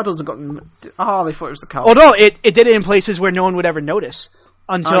doing it. Shadows and they thought it was the cult. Oh no, it did it in places where no one would ever notice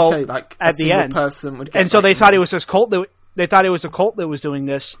until at the end. Person would and so they thought it was this cult. They thought it was a cult that was doing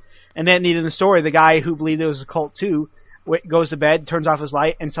this, and then in the story, the guy who believed it was a cult too goes to bed, turns off his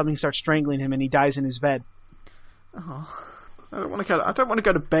light, and something starts strangling him, and he dies in his bed. Oh, I don't want to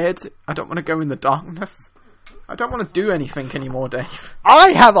go to bed. I don't want to go in the darkness. I don't want to do anything anymore, Dave. I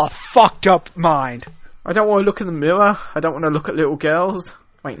have a fucked up mind. I don't want to look in the mirror. I don't want to look at little girls.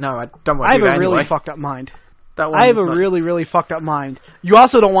 Wait, no, I don't want to do that anyway. I have a really fucked up mind. I have a really, really fucked up mind. You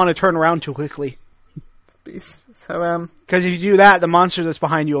also don't want to turn around too quickly. So, because if you do that, the monster that's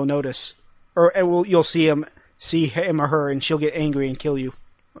behind you will notice. You'll see him or her, and she'll get angry and kill you.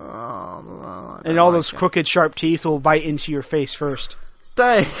 Oh, no, and all those crooked, sharp teeth will bite into your face first.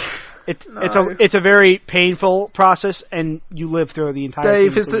 Dave! It's a very painful process, and you live through the entire thing.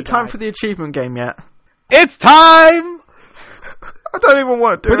 Dave, is it time for the achievement game yet? It's time! I don't even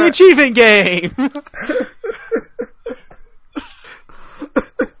want to do it. For the achievement game!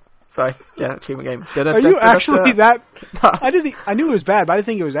 Sorry, yeah, achievement game. Are you actually that... I knew it was bad, but I didn't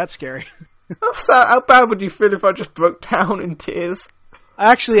think it was that scary. So, how bad would you feel if I just broke down in tears?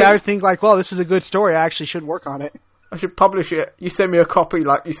 Actually, I would think, like, well, this is a good story. I actually should work on it. I should publish it. You send me a copy,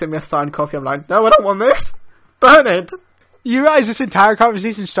 like, you send me a signed copy. I'm like, no, I don't want this. Burn it. You realize this entire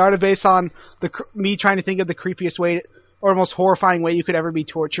conversation started based on me trying to think of the creepiest way, or most horrifying way you could ever be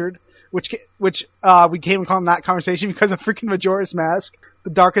tortured, which we came upon that conversation because of freaking Majora's Mask, the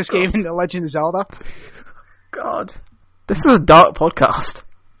darkest game in The Legend of Zelda. God. This is a dark podcast.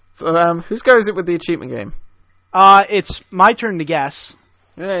 So, whose go is it with the achievement game? It's my turn to guess.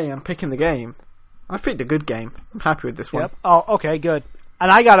 Yay, I'm picking the game. I picked a good game. I'm happy with this one. Yep. Oh, okay, good.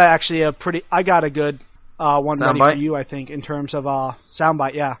 And I got a good one ready for you, I think, in terms of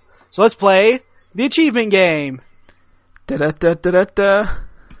soundbite. Yeah. So let's play the achievement game. Da-da-da-da-da-da.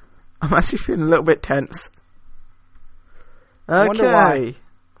 I'm actually feeling a little bit tense. Okay.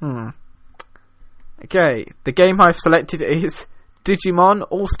 Okay. The game I've selected is Digimon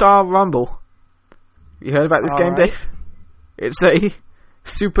All-Star Rumble. You heard about this game, right. Dave? It's a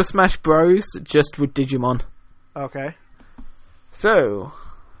Super Smash Bros. Just with Digimon. Okay. So,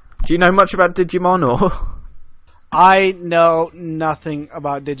 do you know much about Digimon, or...? I know nothing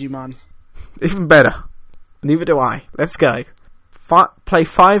about Digimon. Even better. Neither do I. Let's go. Play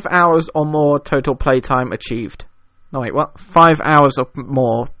 5 hours or more total playtime achieved. No, wait, what? 5 hours or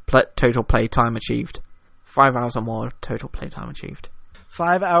more total playtime achieved. 5 hours or more total playtime achieved.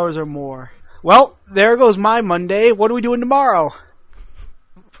 5 hours or more. Well, there goes my Monday. What are we doing tomorrow?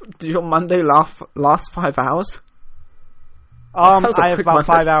 Did your Monday last 5 hours? I have about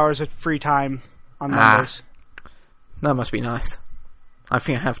 5 hours of free time on Mondays. That must be nice. I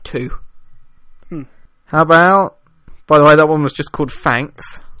think I have 2. How about... By the way, that one was just called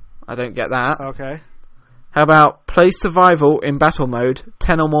Thanks. I don't get that. Okay. How about play survival in battle mode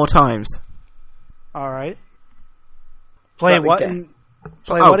 10 or more times? Alright. Play what?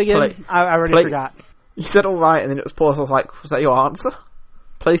 Play what again? I already forgot. You said alright and then it was paused. I was like, was that your answer?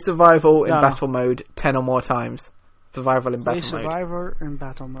 Play survival in battle mode 10 or more times. Survival in battle mode. Survival in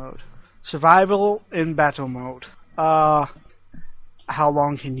battle mode. Survival in battle mode. How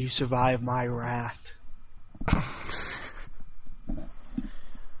long can you survive my wrath?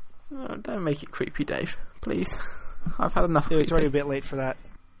 Oh, don't make it creepy, Dave. Please. I've had enough. It's already a bit late for that.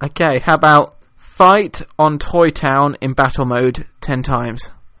 Okay, how about fight on Toy Town in battle mode 10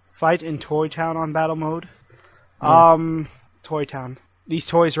 times? Fight in Toy Town on battle mode? Yeah. Toy Town. These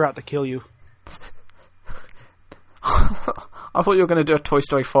toys are out to kill you. I thought you were going to do a Toy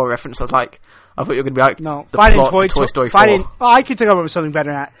Story 4 reference. I thought you were going to be like, no, the plot to Toy Story 4. I could think of something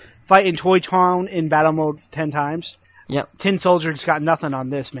better than that. Fight in Toy Town in battle mode 10 times. Yep. Tin Soldier's got nothing on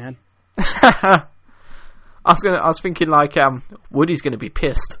this, man. I was thinking like Woody's going to be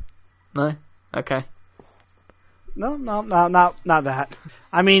pissed. No? Okay. No, not that.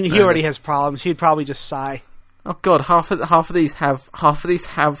 I mean, he already has problems. He'd probably just sigh. Oh god, half of these have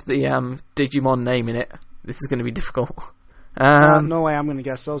the Digimon name in it. This is going to be difficult. No way I'm going to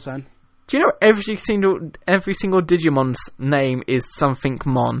guess those then. Do you know every single Digimon's name is something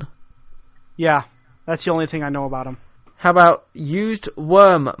Mon? Yeah, that's the only thing I know about them. How about used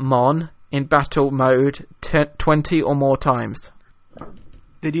Wormmon in battle mode 20 or more times?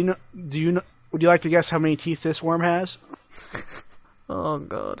 Would you like to guess how many teeth this worm has? Oh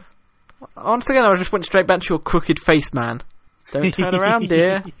god. Once again, I just went straight back to your crooked face, man. Don't turn around,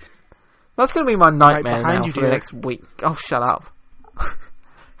 dear. That's going to be my nightmare now for the next week. Oh, shut up.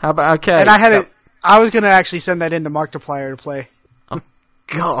 How about, okay. And I was going to actually send that into Markiplier to play. Oh,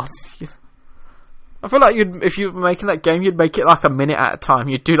 God. I feel like if you were making that game, you'd make it like a minute at a time.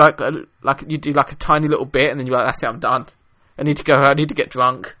 You'd do like a tiny little bit, and then you're like, that's it, I'm done. I need to get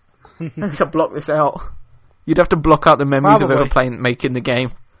drunk. I need to block this out. You'd have to block out the memories of ever making the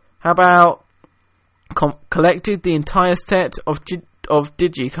game. How about collected the entire set of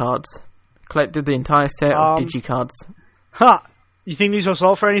Digicards? Collected the entire set of Digicards. Huh. You think these will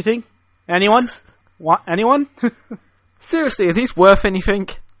solve for anything? Anyone? Anyone? Seriously, are these worth anything?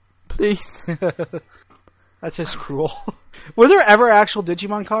 Please. That's just cruel. Were there ever actual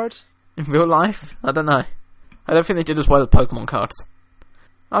Digimon cards? In real life? I don't know. I don't think they did as well as Pokemon cards.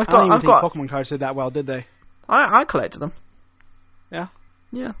 I don't think Pokemon cards did that well, did they? I collected them. Yeah?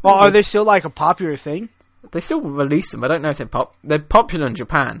 Yeah. Well, are they still like a popular thing? They still release them. I don't know if they're popular in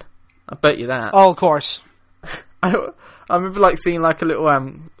Japan. I bet you that. Oh, of course. I remember like seeing like a little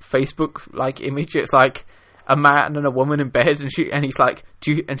Facebook like image. It's like a man and a woman in bed, and he's like,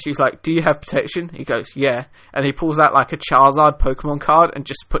 she's like, do you have protection? He goes, yeah, and he pulls out like a Charizard Pokemon card and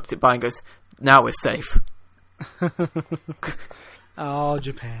just puts it by and goes, now we're safe. Oh,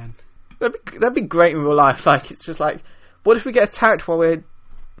 Japan. That'd be great in real life. Like, it's just like, what if we get attacked while we're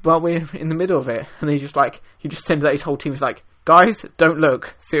in the middle of it? And he just sends out his whole team. He's like, guys, don't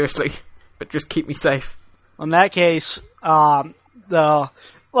look, seriously, but just keep me safe. In that case, that's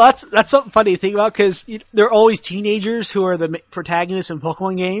something funny to think about, because they're always teenagers who are the protagonists in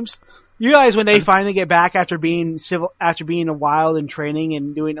Pokemon games. You guys, when they finally get back after being a while in training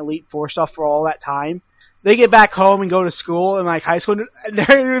and doing Elite Four stuff for all that time, they get back home and go to school and like high school, and they're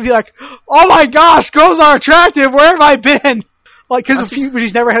gonna be like, "Oh my gosh, girls are attractive. Where have I been?" Like, because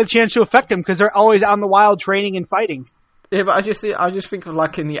puberty's never had a chance to affect them, because they're always out in the wild training and fighting. Yeah, but I just think of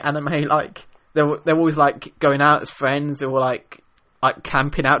like in the anime, like they're always like going out as friends. They were like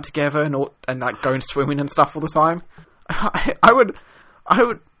camping out together and like going swimming and stuff all the time. I would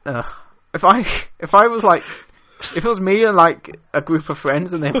if I was like, if it was me and like a group of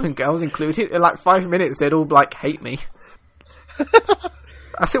friends and there were girls included, in like 5 minutes they'd all like hate me.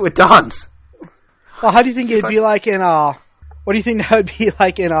 That's it. We're done. Well, how do you think it'd be like in what do you think that would be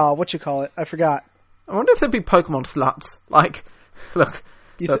like in what you call it? I forgot. I wonder if there'd be Pokemon sluts. Like, look,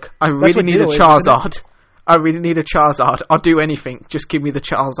 I really need a Charizard. I really need a Charizard. I'll do anything. Just give me the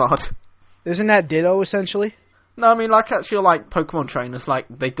Charizard. Isn't that Ditto, essentially? No, I mean, like, actually, like, Pokemon trainers, like,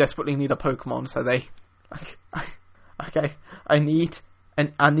 they desperately need a Pokemon, so they... Like, okay, I need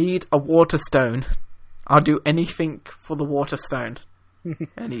a Water Stone. I'll do anything for the Water Stone.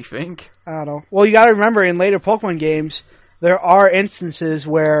 Anything. I don't know. Well, you gotta remember, in later Pokemon games, there are instances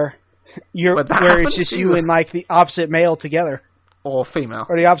where it's just you and, like, the opposite male together. Or female.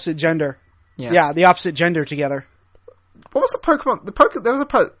 Or the opposite gender. Yeah, the opposite gender together. What was the Pokemon? There was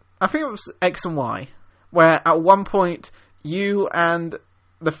I think it was X and Y, where at one point you and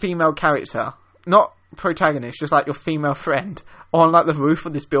the female character, not protagonist, just like your female friend, are on like the roof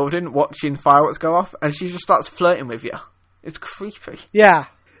of this building watching fireworks go off, and she just starts flirting with you. It's creepy. Yeah.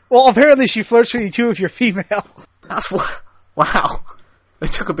 Well, apparently she flirts with you too if you're female. That's what. Wow. They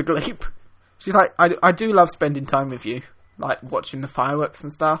took a big leap. She's like, I do love spending time with you, like watching the fireworks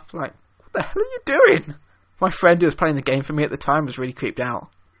and stuff. Like, what the hell are you doing? My friend who was playing the game for me at the time was really creeped out.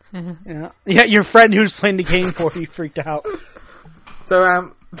 Yeah, your friend who's playing the game for you freaked out. So,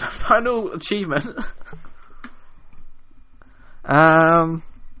 the final achievement.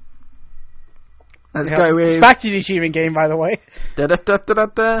 Let's go with... Back to the achievement game, by the way.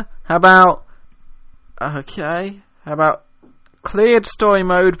 How about... Okay. How about cleared story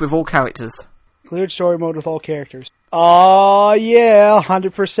mode with all characters? Cleared story mode with all characters. Oh, yeah.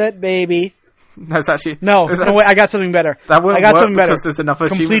 100% baby. That's actually... No, wait, I got something better. That wouldn't work because there's enough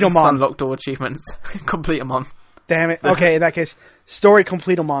achievements. Unlocked all achievements. Complete them on. Damn it. Okay, in that case, story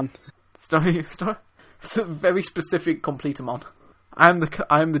complete them on. Story. It's a very specific complete them on. I'm the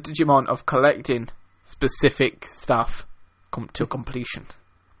Digimon of collecting specific stuff to completion.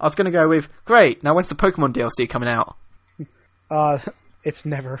 I was going to go with, great, now when's the Pokemon DLC coming out? It's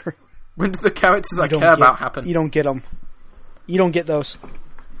never. When do the characters I care about happen? You don't get them. You don't get those.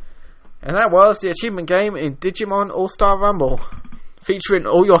 And that was the achievement game in Digimon All-Star Rumble. Featuring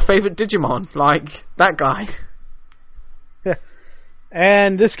all your favourite Digimon, like that guy.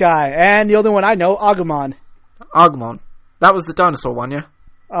 And this guy. And the other one I know, Agumon. Agumon. That was the dinosaur one, yeah?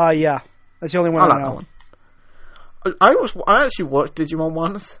 Yeah. That's the only one I like know. That one. I actually watched Digimon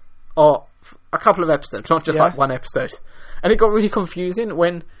once. Or a couple of episodes, not just like one episode. And it got really confusing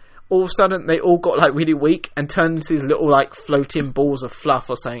when all of a sudden they all got like really weak and turned into these little like floating balls of fluff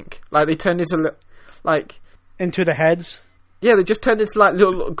or something. Like they turned into like... Into the heads? Yeah, they just turned into like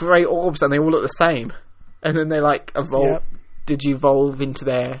little grey orbs and they all look the same. And then they like digivolve into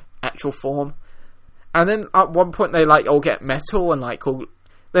their actual form. And then at one point they like all get metal and like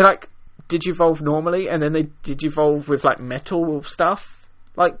they like digivolve normally and then they digivolve with like metal stuff.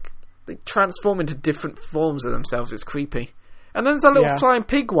 Like they transform into different forms of themselves. It's creepy. And then there's a little flying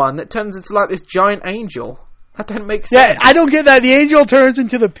pig one that turns into like this giant angel. That don't make sense. Yeah, I don't get that. The angel turns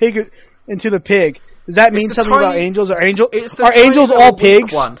into the pig. Does that mean something about angels? Are angels all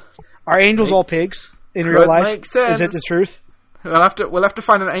pigs? Are angels all pigs in real life? Makes sense. Is it the truth? We'll have to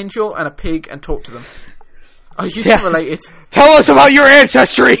find an angel and a pig and talk to them. Are you two related? Tell us about your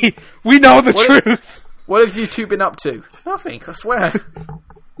ancestry. We know the truth. What have you two been up to? Nothing, I swear.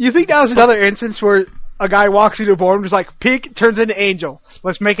 You think that was another instance where a guy walks into a boardroom and is like, pig turns into angel.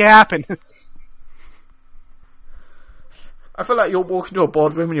 Let's make it happen. I feel like you're walking to a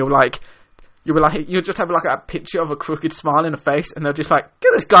boardroom and you'll just have like a picture of a crooked smile in a face and they're just like,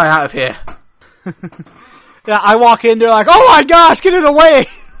 get this guy out of here. Yeah, I walk in, they're like, oh my gosh, get it away.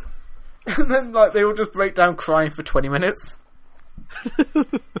 And then like they all just break down crying for 20 minutes.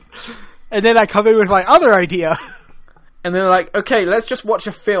 And then I come in with my other idea. And then they're like, okay, let's just watch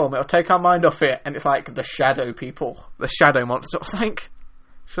a film. It'll take our mind off it. And it's like the shadow people. The shadow monster or something.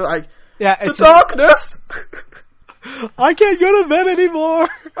 So like, the darkness! I can't go to bed anymore.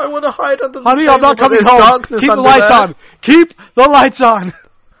 I want to hide under the Honey, table, I'm not coming home. Keep the lights on. Keep the lights on.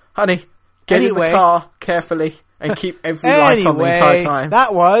 Honey, get in the car carefully and keep every light on the entire time.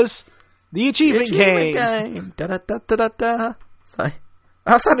 That was the achievement game. Da da da da da da. So,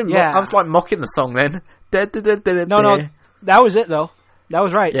 I was like mocking the song then. Da, da, da, da, da, no, that was it though. That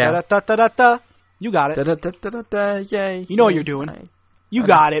was right. Yeah. Da, da, da, da, da. You got it. Da, da, da, da, da, da. Yay. You know what you're doing. You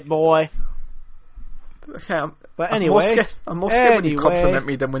got it, boy. Okay, but anyway, I'm more scared when you compliment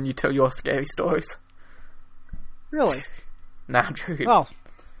me than when you tell your scary stories. Really? Nah, I'm joking. Well,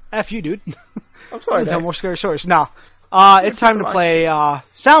 F you, dude. I'm sorry, Dave. Tell more scary stories. Now, it's time to play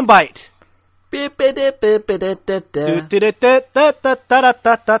Soundbite.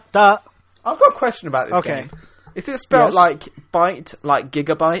 I've got a question about this game. Is it spelled like byte, like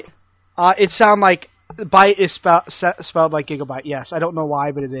gigabyte? It sounds like byte is spelled like gigabyte. Yes, I don't know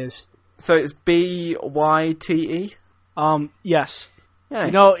why, but it is. So it's BYTE? Yes. Yeah.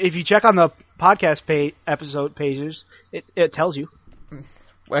 You know, if you check on the podcast episode pages, it tells you.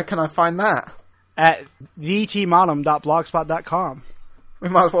 Where can I find that? at thetmonum.blogspot.com. We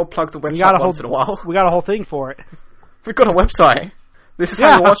might as well plug the website once in a while. We got a whole thing for it. We've got a website. This is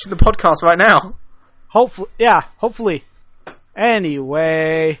how you're watching the podcast right now. Hopefully.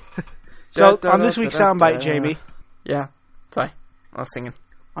 Anyway. So, on this week's soundbite, Jamie. Yeah. Sorry. I was singing.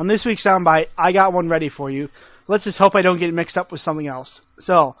 On this week's soundbite, I got one ready for you. Let's just hope I don't get it mixed up with something else.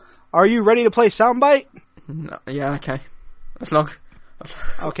 So, are you ready to play soundbite? No, yeah, okay. As long...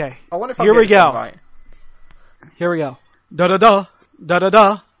 Okay. I wonder if I Here we go. Right. Here we go. Da-da-da.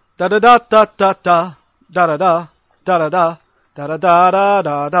 Da-da-da. Da-da-da-da-da-da. Da-da-da. Da-da-da.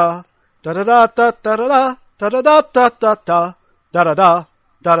 Da-da-da-da-da-da. Da-da-da-da-da-da. Da-da-da-da-da-da. Da-da-da.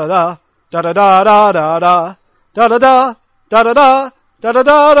 Da-da-da. Da-da-da-da-da-da. Da-da-da. Da-da-da.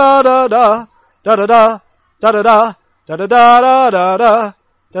 Da-da-da-da-da-da. Da-da-da. Da-da-da. Da-da-da-da-da-da.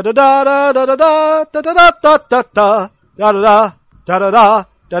 Da-da-da-da-da-da-da.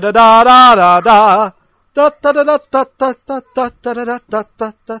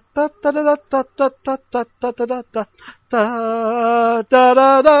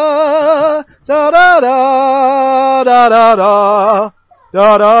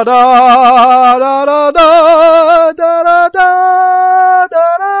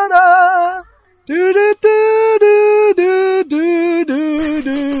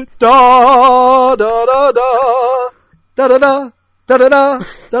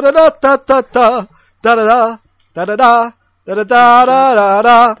 Da-da-da-da-da-da. Da-da-da. Da-da-da.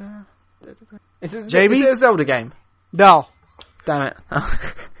 Da-da-da-da-da-da. Jamie? Is it a Zelda game? No. Damn it.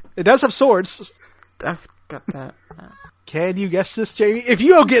 It does have swords. Got that. Can you guess this, Jamie? If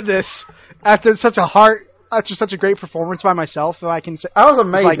you don't get this after such a great performance by myself, if I can say that was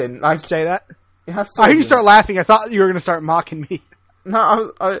amazing. Say that. It has I heard you start laughing. I thought you were going to start mocking me.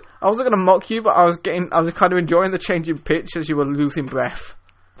 No, I wasn't going to mock you, but I was kind of enjoying the changing pitch as you were losing breath.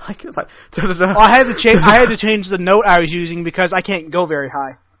 Like, it was like... Well, I had to change the note I was using because I can't go very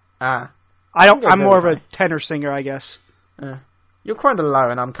high. I'm more of a tenor singer, I guess. You're kind of low,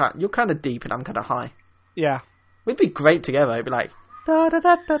 and you're kind of deep, and I'm kind of high. Yeah. We'd be great together. It'd be like... Oh,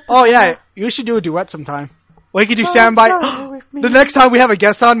 yeah. You should do a duet sometime. We could do soundbite. The next time we have a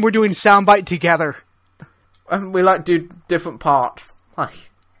guest on, we're doing soundbite together. And we do different parts.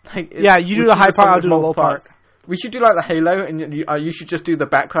 Yeah, you do the high part, I'll do the low part. We should do the Halo, and you should just do the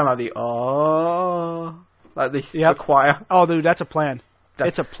background of the the choir. Oh, dude, that's a plan.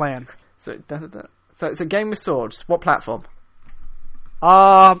 It's a plan. So it's a game with swords. What platform?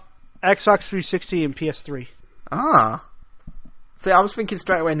 Xbox 360 and PS3. See, I was thinking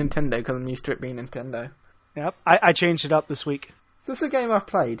straight away Nintendo because I'm used to it being Nintendo. Yep, I changed it up this week. Is this a game I've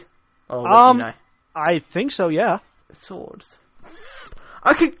played? Or I think so, yeah. Swords.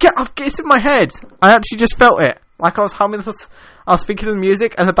 It's in my head. I actually just felt it. Like I was humming this. I was thinking of the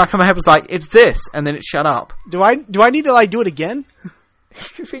music, and the back of my head was like, "It's this," and then it shut up. Do I need to do it again?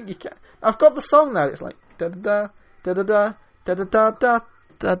 You think you can? I've got the song now. It's like da da da da da da da da da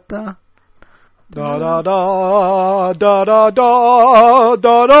da da. Da da da da da da da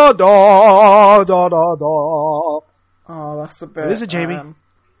da da da da. Oh, that's a bit. What is it, Jamie?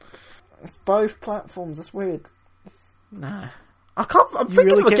 It's both platforms. That's weird. No. I can't. I'm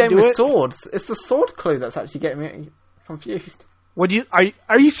thinking of a game with swords. It's the sword clue that's actually getting me confused.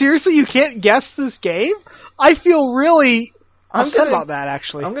 Are you seriously? You can't guess this game? I feel really upset about that.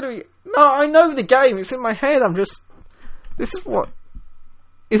 Actually, I'm gonna be. No, I know the game. It's in my head. I'm just. This is what.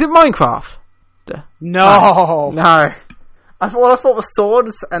 Is it Minecraft? No. No. I thought was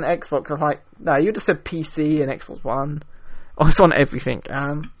swords and Xbox. I'm like, no, you just said PC and Xbox One. Oh, it's on everything.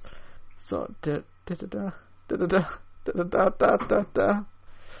 So da da da da da da.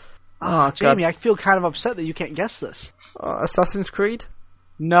 Oh, Jamie, I feel kind of upset that you can't guess this. Assassin's Creed?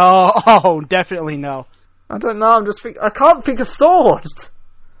 No, definitely no. I don't know. I can't think of swords.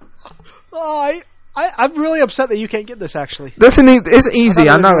 Oh, I'm really upset that you can't get this. Actually, it's easy.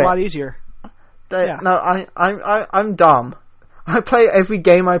 I know it. A lot easier. No, I'm dumb. I play every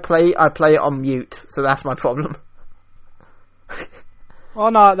game I play it on mute, so that's my problem.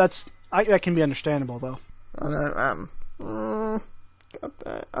 Well, no, that can be understandable though. I know,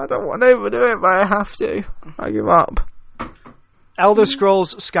 I don't want to overdo it, but I have to. I give up. Elder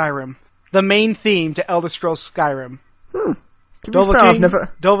Scrolls Skyrim. The main theme to Elder Scrolls Skyrim. To be fair,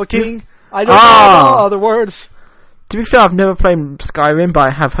 Dovahkiin. I don't know other words. To be fair, I've never played Skyrim, but I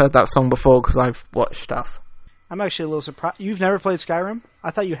have heard that song before because I've watched stuff. I'm actually a little surprised. You've never played Skyrim?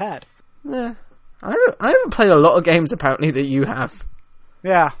 I thought you had. Yeah. I haven't played a lot of games, apparently, that you have.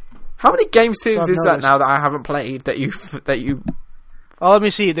 Yeah. How many game series is that now that I haven't played that you? Oh, let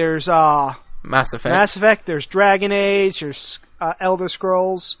me see. There's Mass Effect. There's Dragon Age. There's Elder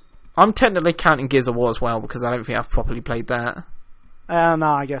Scrolls. I'm technically counting Gears of War as well, because I don't think I've properly played that. No,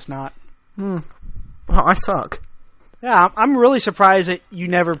 I guess not. Well, I suck. Yeah, I'm really surprised that you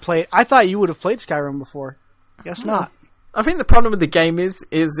never played... I thought you would have played Skyrim before. Guess not. I think the problem with the game is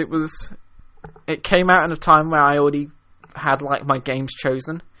it came out in a time where I already had like my games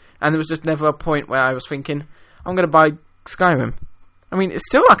chosen, and there was just never a point where I was thinking, I'm going to buy Skyrim. I mean, it's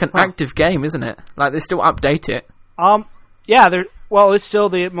still like an active game, isn't it? Like, they still update it. Yeah, it's still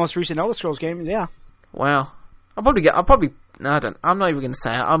the most recent Elder Scrolls game, yeah. Well, I'm not even going to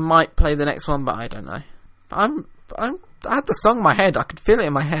say it. I might play the next one, but I don't know. I had the song in my head. I could feel it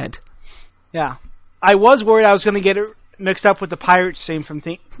in my head. Yeah. I was worried I was going to get it mixed up with the Pirates theme from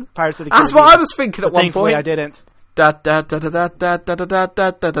Pirates of the Caribbean. That's what I was thinking at one point. I didn't. Da da da da da da da da da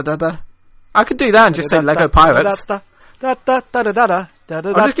da da da da. I could do that and just say Lego Pirates. I'm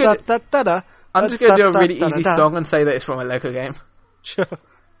just going to do a really easy song and say that it's from a Lego game. Sure.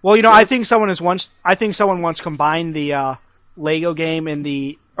 Well, I think someone once combined the Lego game and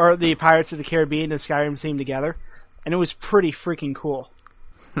the Pirates of the Caribbean and Skyrim theme together, and it was pretty freaking cool.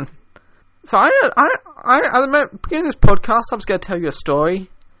 So at the beginning of this podcast, I was going to tell you a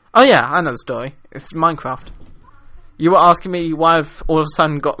story. Oh yeah, I know the story. It's Minecraft. You were asking me why I've all of a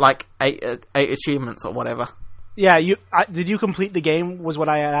sudden got like eight achievements or whatever. Yeah, did you complete the game? Was what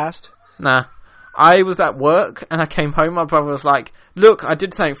I had asked. Nah, I was at work and I came home. My brother was like, "Look, I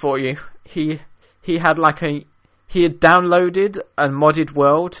did something for you." He had downloaded a modded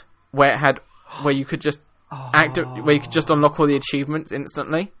world where you could just where you could just unlock all the achievements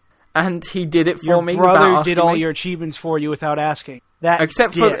instantly. And he did it for me. Your brother did all your achievements for you without asking.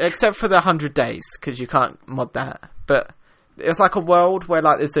 Except for the 100 days, because you can't mod that. But it's like a world where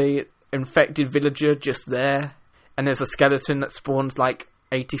like there's a infected villager just there, and there's a skeleton that spawns like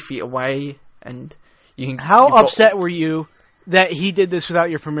 80 feet away, and you can... How upset were you that he did this without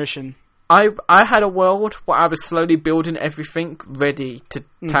your permission? I had a world where I was slowly building everything ready to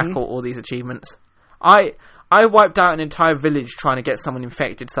tackle all these achievements. I wiped out an entire village trying to get someone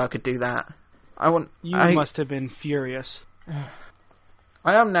infected so I could do that. You must have been furious.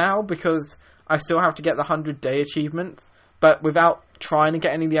 I am now, because I still have to get the 100-day achievement, but without trying to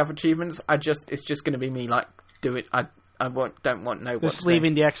get any of the other achievements, it's just going to be me, like, do it. I don't want no one. Just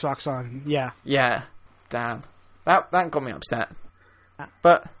leaving the Xbox on, yeah. Yeah, damn. That got me upset.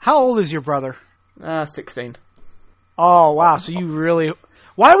 But how old is your brother? 16. Oh, wow, so you really...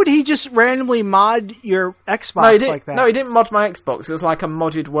 Why would he just randomly mod your Xbox like that? No, he didn't mod my Xbox. It was like a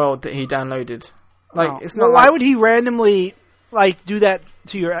modded world that he downloaded. Like, it's not. Well, why would he randomly do that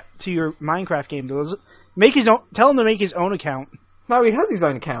to your Minecraft game? Make his own. Tell him to make his own account. No, he has his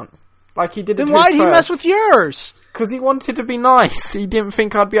own account. Like he did. Then why did he mess with yours? Because he wanted to be nice. He didn't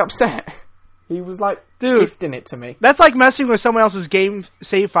think I'd be upset. He was like gifting it to me. That's like messing with someone else's game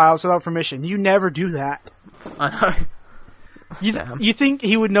save files without permission. You never do that. I know. You think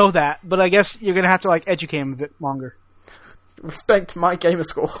he would know that, but I guess you're going to have to educate him a bit longer. Respect my gamer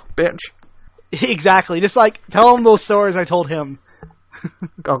score, bitch. Exactly. Just tell him those stories I told him.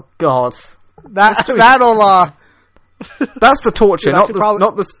 Oh God. That'll That's the torture,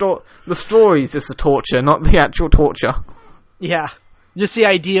 the stories is the torture, not the actual torture. Yeah. Just the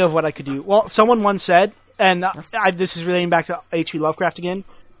idea of what I could do. Well, someone once said, and this is relating back to H.P. Lovecraft again,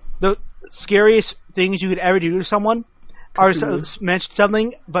 the scariest things you could ever do to someone are mention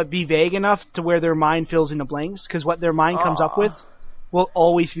something, but be vague enough to where their mind fills in the blanks, because what their mind comes up with will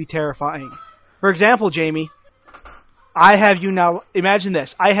always be terrifying. For example, Jamie, imagine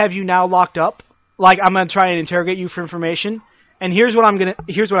this, I have you now locked up, I'm going to try and interrogate you for information, and here's what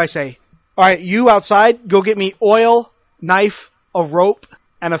I say. Alright, you outside, go get me oil, knife, a rope,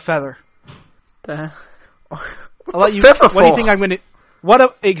 and a feather. What do you think I'm going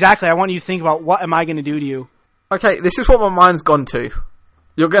to... Exactly, I want you to think about what am I going to do to you. Okay, this is what my mind's gone to.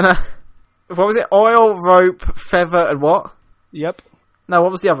 You're gonna... What was it? Oil, rope, feather, and what? Yep. No,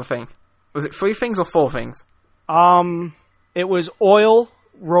 what was the other thing? Was it 3 things or 4 things? It was oil,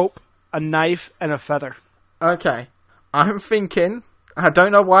 rope, a knife, and a feather. Okay. I'm thinking... I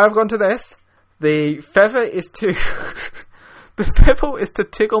don't know why I've gone to this. The feather is to... The feather is to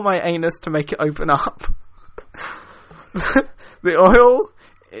tickle my anus to make it open up. The oil...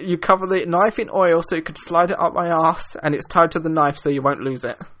 You cover the knife in oil so you could slide it up my ass, and it's tied to the knife so you won't lose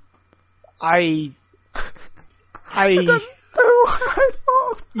it. I don't know why I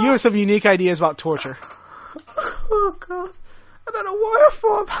thought You have some unique ideas about torture. Oh God. I don't know why I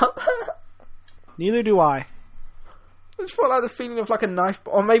thought about that. Neither do I. I just felt like the feeling of a knife,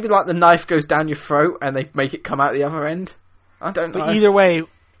 or maybe the knife goes down your throat and they make it come out the other end. I don't know. But either way,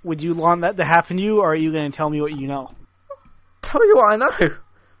 would you want that to happen to you, or are you going to tell me what you know? Tell you what I know.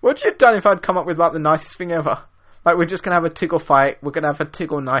 What would you have done if I'd come up with like the nicest thing ever? Like, we're just gonna have a Tiggle fight. We're gonna have a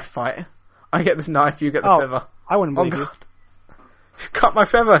Tiggle knife fight. I get the knife, you get the feather. I wouldn't believe you. God. You cut my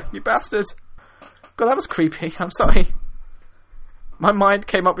feather, you bastard. God, that was creepy. I'm sorry. My mind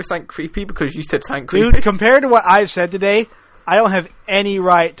came up with something creepy because you said something creepy. Dude, compared to what I've said today, I don't have any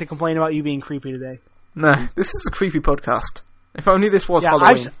right to complain about you being creepy today. No, this is a creepy podcast. If only this was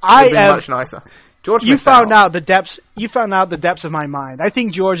Halloween, it I would have been much nicer. George, you found out the depths. You found out the depths of my mind. I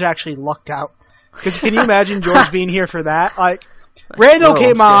think George actually lucked out. Because can you imagine George being here for that? Like, Randall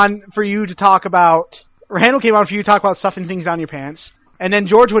came on for you to talk about. Randall came on for you to talk about stuffing things down your pants, and then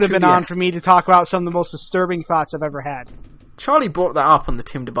George would have been on for me to talk about some of the most disturbing thoughts I've ever had. Charlie brought that up on the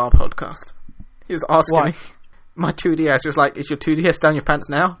Tim DeBar podcast. He was asking me, my 2DS. He was like, "Is your 2DS down your pants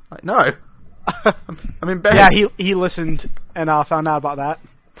now?" Like, no. I'm in bed. Yeah, he listened and found out about that.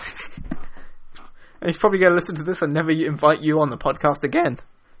 And he's probably going to listen to this and never invite you on the podcast again.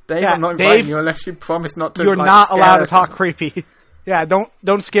 Dave, I'm not inviting you unless you promise not to. You're not allowed to talk creepy. Yeah,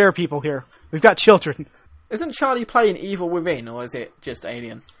 don't scare people here. We've got children. Isn't Charlie playing Evil Within, or is it just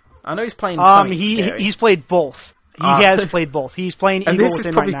Alien? I know he's playing something scary. He's played both. He has played both. He's playing Evil Within right now. And this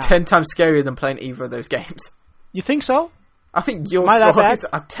is probably 10 times scarier than playing either of those games. You think so? I think your stories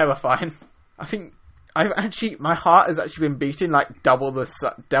are terrifying. I think my heart has actually been beating like double the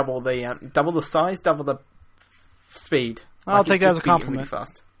size, double the speed. I'll take that as a compliment. Really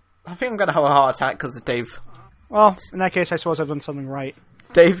fast. I think I'm going to have a heart attack because of Dave. Well, in that case, I suppose I've done something right.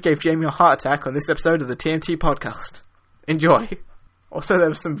 Dave gave Jamie a heart attack on this episode of the TMT podcast. Enjoy. Also, there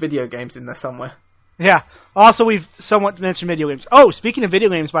were some video games in there somewhere. Yeah. Also, we've somewhat mentioned video games. Oh, speaking of video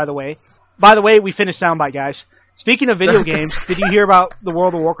games, by the way, we finished Soundbite, guys. Speaking of video games, did you hear about the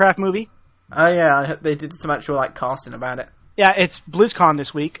World of Warcraft movie? Oh, yeah. They did some actual casting about it. Yeah, it's BlizzCon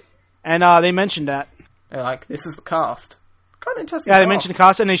this week, and they mentioned that. They're like, this is the cast. Kind of interesting. Yeah, they mentioned the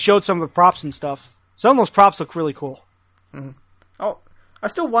cast, and they showed some of the props and stuff. Some of those props look really cool. Mm. Oh, I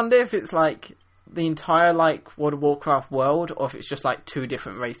still wonder if it's like the entire World of Warcraft world, or if it's just two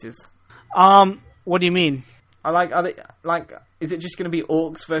different races. What do you mean? Are they is it just going to be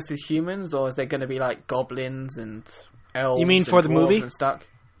orcs versus humans, or is there going to be goblins and elves? You mean for the movie? And stuff?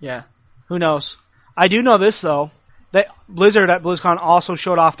 Yeah. Who knows? I do know this though. That Blizzard at BlizzCon also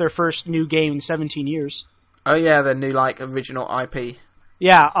showed off their first new game in 17 years. Oh yeah, the new original IP.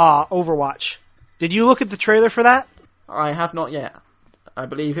 Yeah, Overwatch. Did you look at the trailer for that? I have not yet. I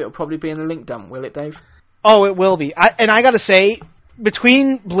believe it'll probably be in the link dump, will it, Dave? Oh, it will be. I gotta say,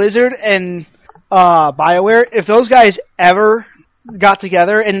 between Blizzard and BioWare, if those guys ever got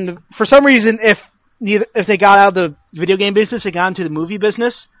together, and for some reason, if they got out of the video game business and got into the movie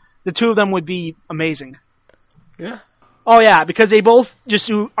business, the two of them would be amazing. Yeah. Oh yeah, because they both just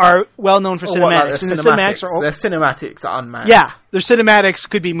are well known for cinematics. Their cinematics are unmatched. Yeah, their cinematics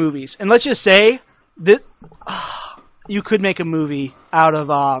could be movies, and let's just say that you could make a movie out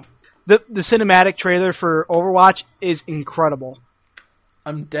of the cinematic trailer for Overwatch is incredible.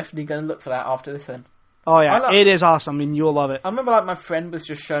 I'm definitely going to look for that after this then. Oh yeah, it is awesome, and you'll love it. I remember my friend was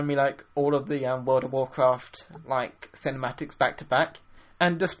just showing me all of the World of Warcraft cinematics back to back,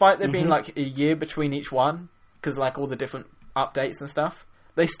 and despite there being a year between each one, because all the different updates and stuff,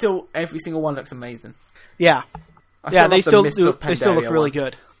 every single one looks amazing. Yeah, they still look really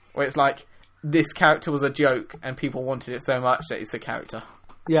good. Where it's this character was a joke and people wanted it so much that it's a character.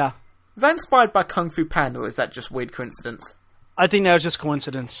 Yeah. Is that inspired by Kung Fu Panda, or is that just weird coincidence? I think that was just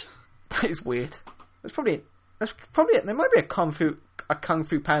coincidence. That is weird. That's probably it. There might be a Kung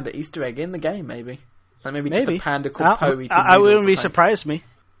Fu Panda Easter egg in the game, maybe. Maybe just a panda called Poe eating I wouldn't be surprised me.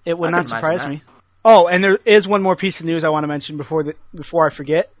 It would not surprise me. Oh, and there is one more piece of news I want to mention before I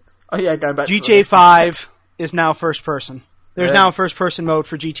forget. Oh yeah, going back. GTA 5 is now first person. There's now a first person mode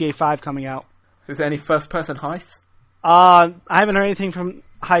for GTA 5 coming out. Is there any first person heists? I haven't heard anything from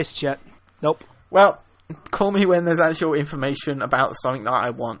heists yet. Nope. Well, call me when there's actual information about something that I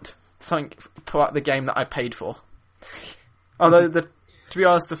want. Something about the game that I paid for. Although, to be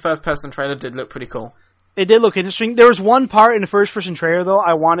honest, the first person trailer did look pretty cool. It did look interesting. There was one part in the first person trailer, though,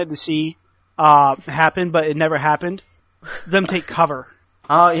 I wanted to see happen, but it never happened. Them take cover.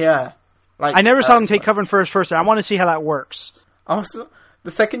 Oh, yeah. I never saw them take cover in first person. I want to see how that works. Also,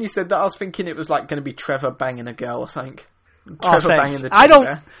 the second you said that, I was thinking it was going to be Trevor banging a girl or something. Trevor banging the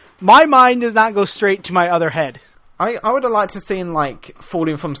team. My mind does not go straight to my other head. I would have liked to seen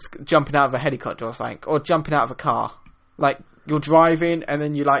falling from jumping out of a helicopter or something, or jumping out of a car. You're driving and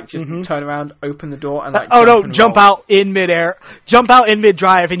then you just turn around, open the door and jump out in midair, jump out in mid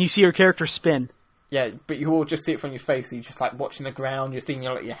drive, and you see your character spin. Yeah, but you all just see it from your face. You're just watching the ground. You're seeing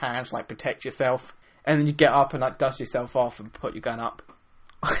your hands protect yourself, and then you get up and dust yourself off and put your gun up.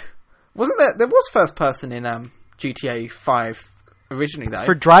 Wasn't there? There was first person in GTA 5 originally, though.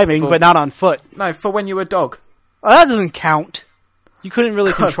 For driving, but not on foot. No, for when you were a dog. Oh, that doesn't count. You couldn't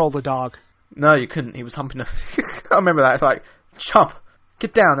really control the dog. No, you couldn't. He was humping a... I remember that. It's like, chump,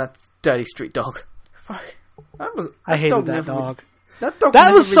 get down, that dirty street dog. I hated that dog. That dog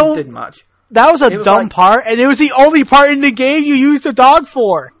never really did much. That was a dumb part, and it was the only part in the game you used the dog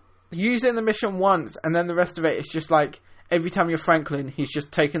for. You use it in the mission once, and then the rest of it is just like, every time you're Franklin, he's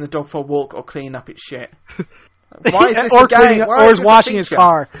just taking the dog for a walk or cleaning up its shit. Why is this a game? Or is washing his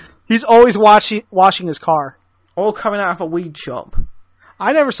car. He's always washing his car. Or coming out of a weed shop.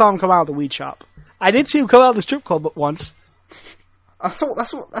 I never saw him come out of the weed shop. I did see him come out of the strip club once. That's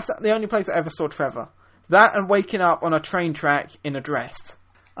the only place I ever saw Trevor. That and waking up on a train track in a dress.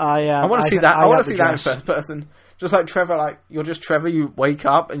 Yeah. I want to see that. I want to see that in first person. Just like Trevor, like you're just Trevor. You wake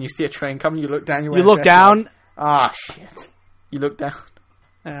up and you see a train coming. You look down. You look down. Like, shit. You look down.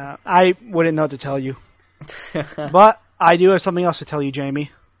 I wouldn't know what to tell you. But I do have something else to tell you,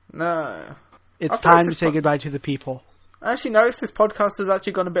 Jamie. No. It's time to say goodbye to the people. I actually noticed this podcast has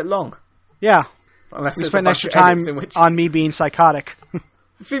actually gone a bit long. Yeah. Unless we spent extra time on me being psychotic.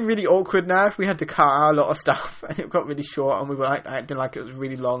 It's been really awkward now if we had to cut out a lot of stuff and it got really short and we were like acting like it was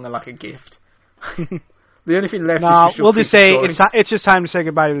really long and like a gift. The only thing left is just we'll just say it's just time to say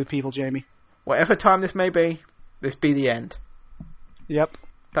goodbye to the people, Jamie. Whatever time this may be, this be the end. Yep.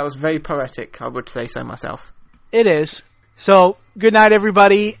 That was very poetic, I would say so myself. It is. So, good night,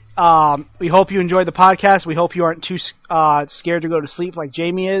 everybody. We hope you enjoyed the podcast. We hope you aren't too scared to go to sleep like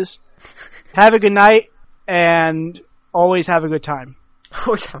Jamie is. Have a good night, and always have a good time.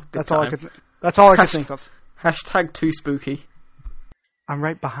 Always have a good time. That's all I could think of. Hashtag too spooky. I'm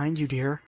right behind you, dear.